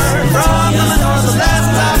them burn from the menorah, the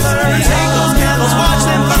lessons I've learned. Take those candles, watch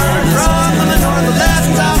them burn from the menorah, the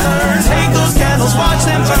lessons I've learned. Take those candles.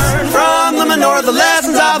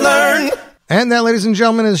 And that, ladies and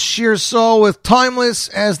gentlemen, is Sheer Soul with Timeless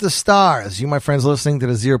as the Stars. You, my friends, listening to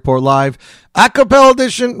the Z Report Live A Capella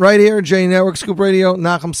edition right here, J Network, Scoop Radio,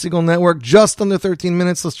 Nachum Siegel Network. Just under 13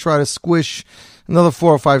 minutes. Let's try to squish another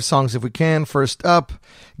 4 or 5 songs if we can. First up,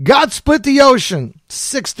 God Split the Ocean,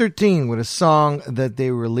 613, with a song that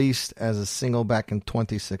they released as a single back in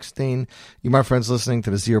 2016. You, my friends, listening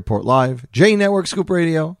to the Z Report Live, J Network, Scoop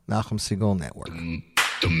Radio, Nachum Siegel Network.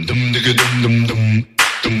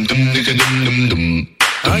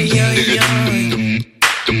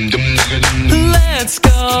 Let's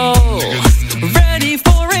go. Ready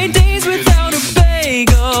for 8 days without a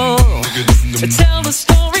bagel. Tell the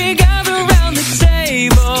story, gather around the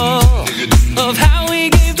table of how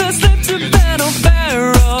we gave the slip to Battle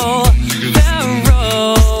Pharaoh.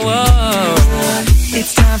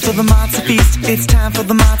 It's time for the matzah feast. It's time for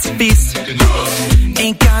the matzah feast.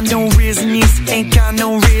 Ain't got no risen yeast. Ain't got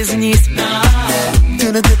no risen yeast.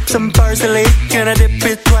 Gonna dip some parsley. Gonna dip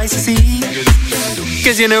it twice to see.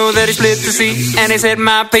 Cause you know that he split the sea and he set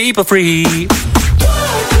my people free.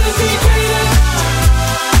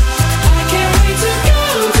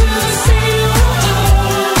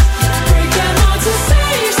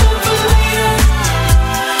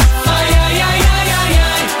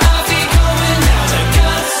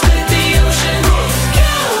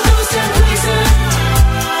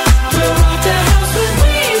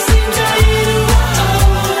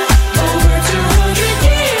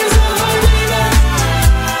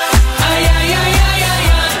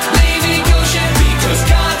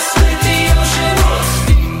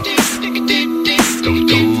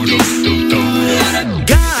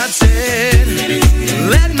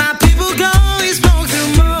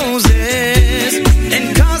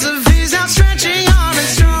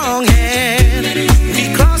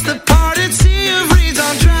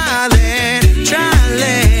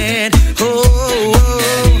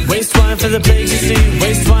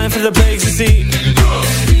 The plagues you see,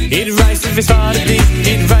 eat rice if it's hard to eat,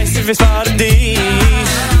 eat rice if it's hard to eat.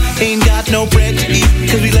 Ain't got no bread to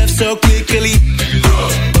eat, cause we left so quickly.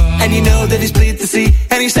 And you know that he split the sea,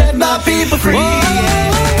 and he set my people free.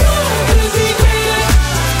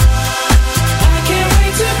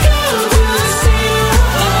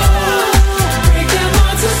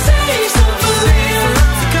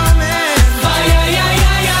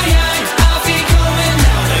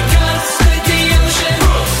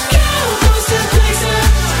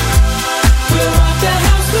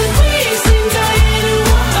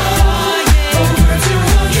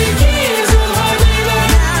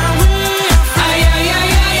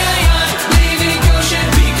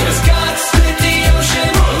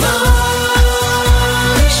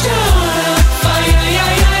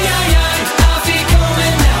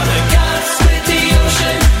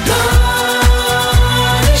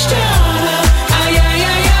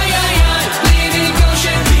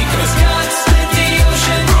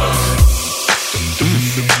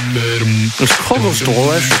 It's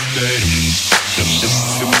Kogelstories.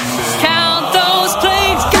 Count those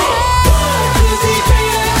plagues, go!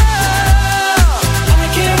 I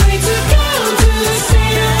can't wait to go to the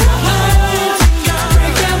sea.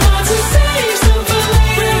 Break them all to save some for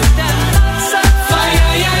later.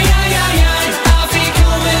 I'll be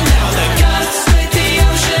coming now. The gods split the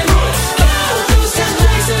ocean. Count those ten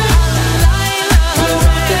places. We'll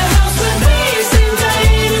rock the house when we sing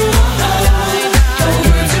Diana.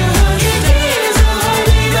 Over 200 years of our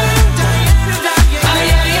labor.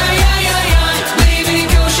 Leaving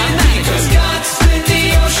Goshen because God split the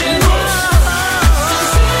ocean.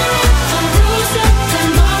 From Rosa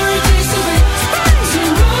and Mara disobey. To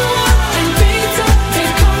Noah and Peter, they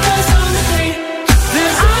compass on the day.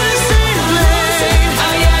 There's ice in the lake.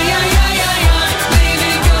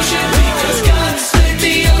 Leaving Goshen because God split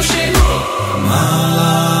the ocean.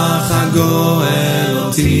 המלאך הגואל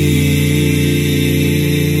אותי,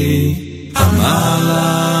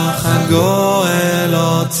 המלאך הגואל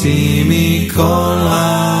אותי מכל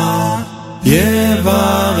רע,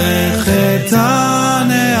 יברך את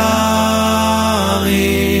הנערים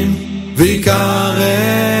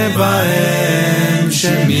ויקרב בהם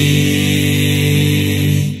שמי.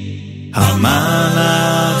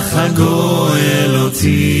 המלאך הגואל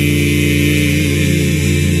אותי,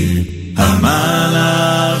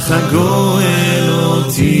 המלאך הגואל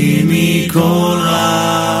אותי מכל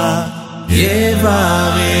רע,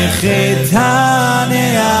 יברך את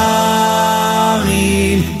הנערים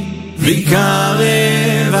ויקרב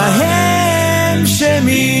בהם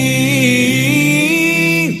שמי.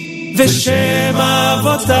 ושם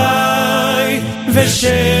אבותיי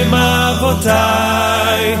ושם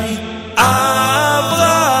אבותיי אברהם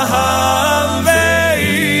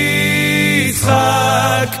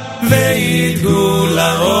ויצחק וידרש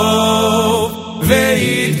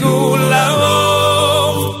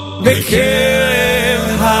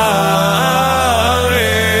בקרב הארץ.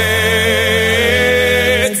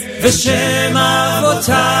 ושם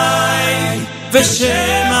אבותיי,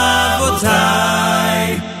 ושם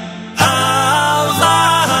אבותיי, אברהם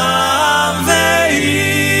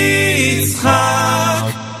ויצחק,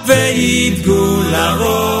 וידגו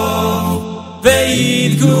לרוב,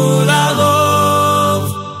 וידגו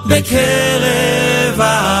לרוב, בקרב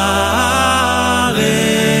הארץ,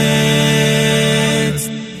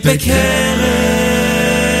 בקרב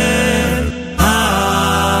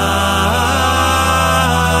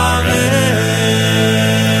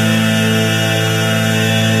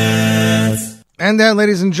And that,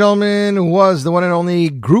 ladies and gentlemen, was the one and only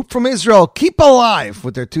group from Israel, Keep Alive,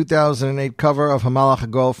 with their 2008 cover of Hamalach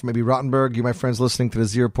Hagol from maybe Rottenberg. You, my friends, listening to the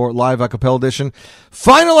Z Report Live A Capella edition.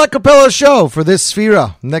 Final A Capella show for this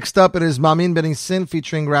Sfira. Next up, it is Mamin Ben Sin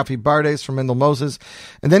featuring Rafi Bardes from Mendel Moses.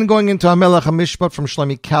 And then going into Hamelach HaMishpat from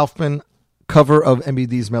Shlomi Kaufman, cover of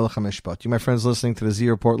MBD's Melech HaMishpat. You, my friends, listening to the Z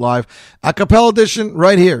Report Live A Capella edition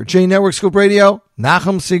right here. J Network Scoop Radio,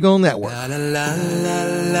 Nachum Siegel Network. La la la la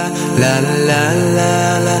la la la la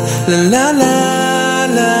la la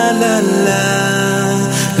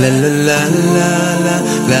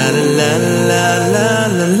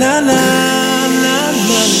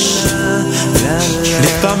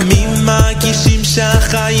לפעמים מרגישים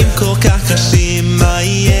שהחיים כל כך קשים, מה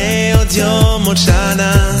יהיה עוד יום עוד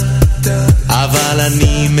שנה, אבל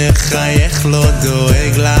אני מחייך לא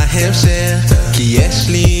דואג להמשך, כי יש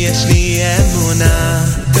לי אמונה.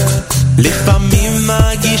 לפעמים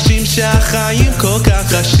מרגישים שהחיים כל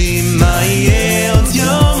כך קשים, מה יהיה עוד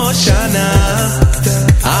יום עוד שנה,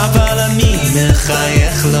 אבל אני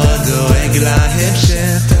מחייך לא דואג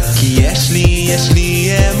להמשך, כי יש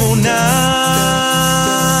לי אמונה.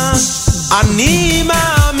 אני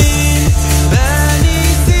מאמין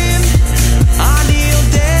בניסים, אני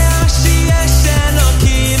יודע שיש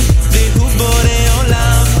אלוקים, והוא בורא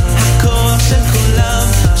עולם, הכוח של כולם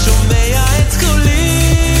שומע את קולי.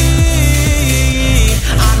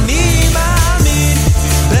 אני מאמין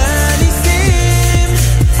בניסים,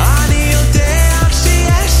 אני יודע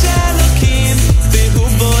שיש אלוקים, והוא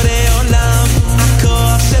בורא עולם,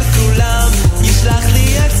 הכוח של כולם ישלח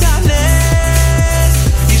לי את הנס,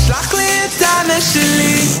 ישלח לי את הנס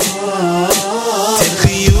שלי. תן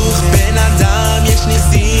חיוך בן אדם, יש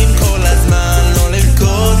ניסים כל הזמן, לא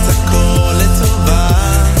לבכות הכל לטובה,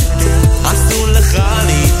 אסור לך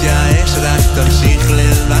להתייאש, רק תמשיך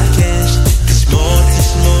לבקש, תשמור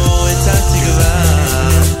את התקווה.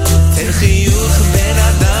 תן חיוך בן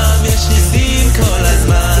אדם, יש ניסים כל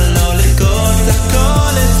הזמן, לא לבכות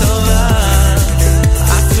הכל לטובה,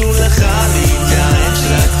 אסור לך להתייאש,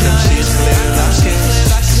 רק תמשיך לבקש,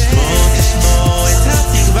 תשמור את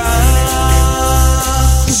התקווה.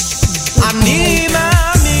 אני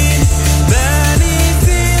מאמין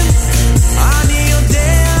בניסים, אני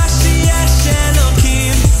יודע שיש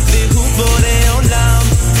אלוקים, והוא בורא עולם,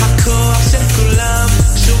 הכוח של כולם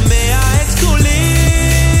שומע את קולי.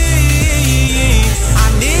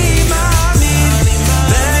 אני מאמין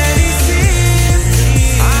בניסים,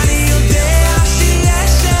 אני יודע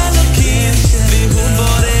שיש אלוקים, והוא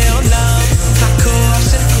בורא עולם, הכוח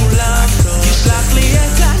של כולם ישלח לי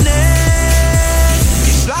את הנס,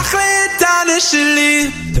 ישלח לי את הנס שלי.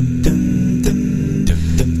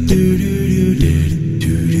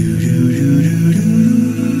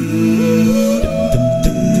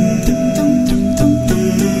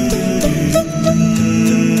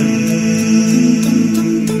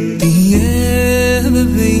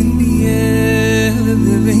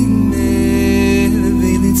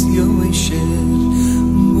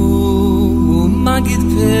 Magid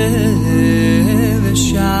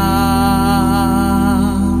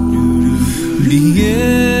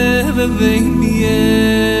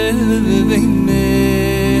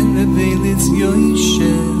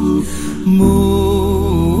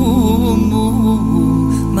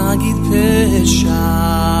Pesha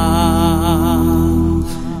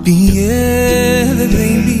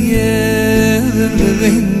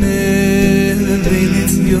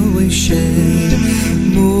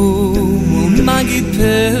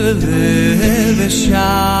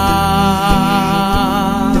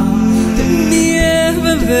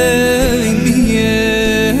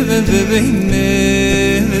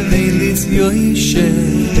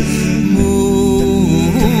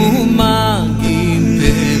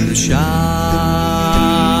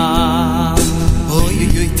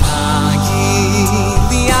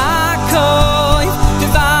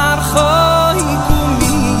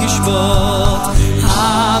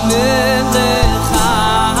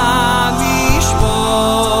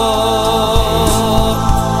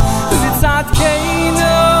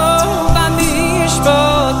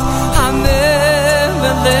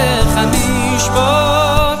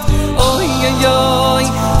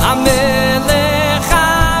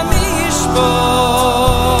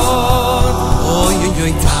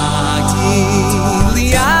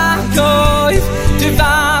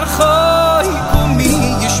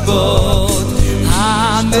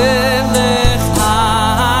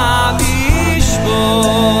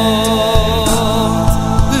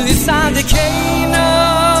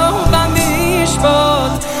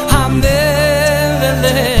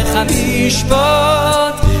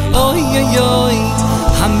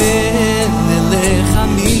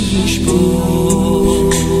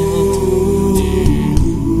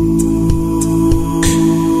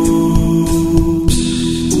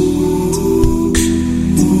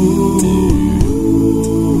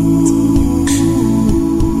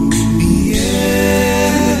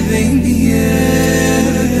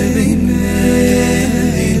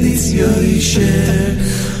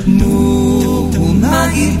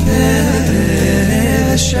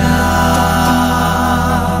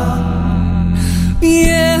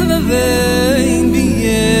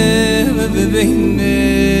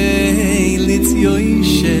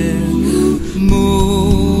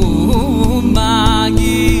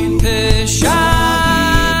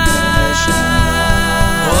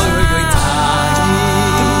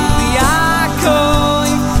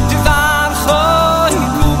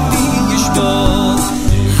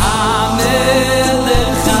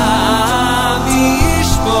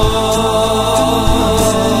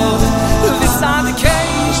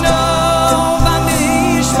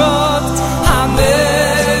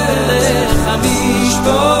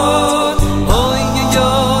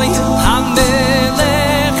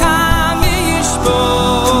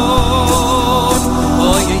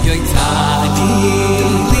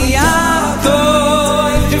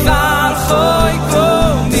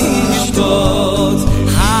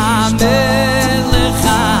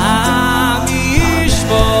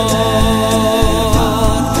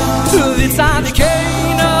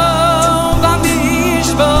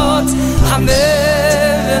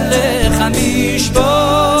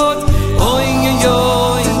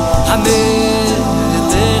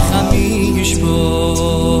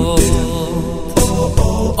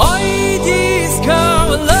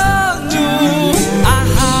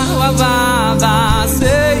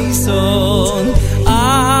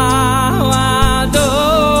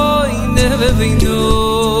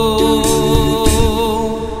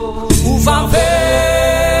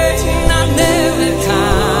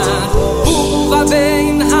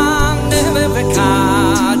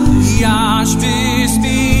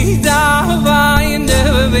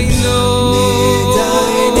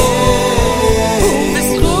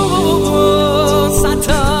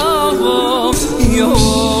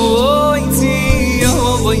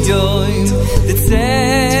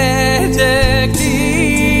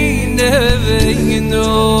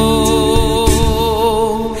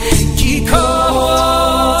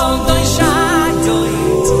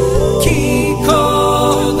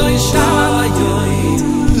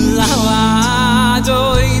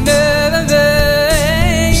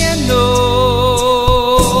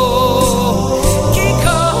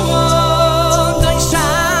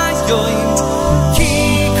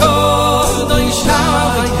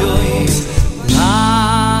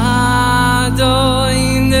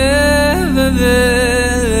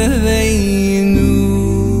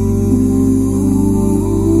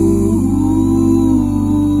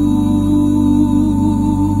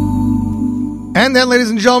And then, ladies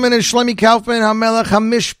and gentlemen, is Shlomi Kaufman, HaMelech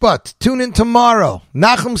HaMishpat. Tune in tomorrow,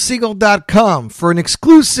 NachumSiegel.com, for an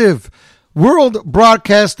exclusive world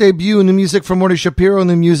broadcast debut. New music from Mordechai Shapiro,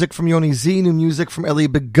 new music from Yoni Z, new music from Eli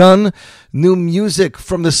Begun, new music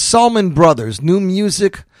from the Salmon Brothers, new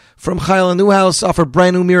music from Chayla Newhouse off her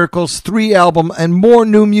Brand New Miracles 3 album, and more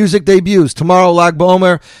new music debuts. Tomorrow, Lag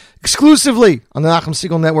BaOmer, exclusively on the Nachum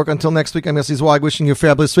Siegel Network. Until next week, I'm Yossi Zweig, wishing you a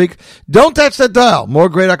fabulous week. Don't touch that dial. More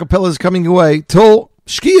great a cappellas coming your way till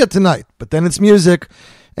Shkia tonight. But then it's music.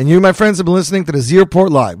 And you, my friends, have been listening to the Z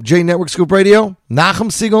Report Live. J Network Scoop Radio,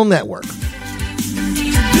 Nachum Siegel Network.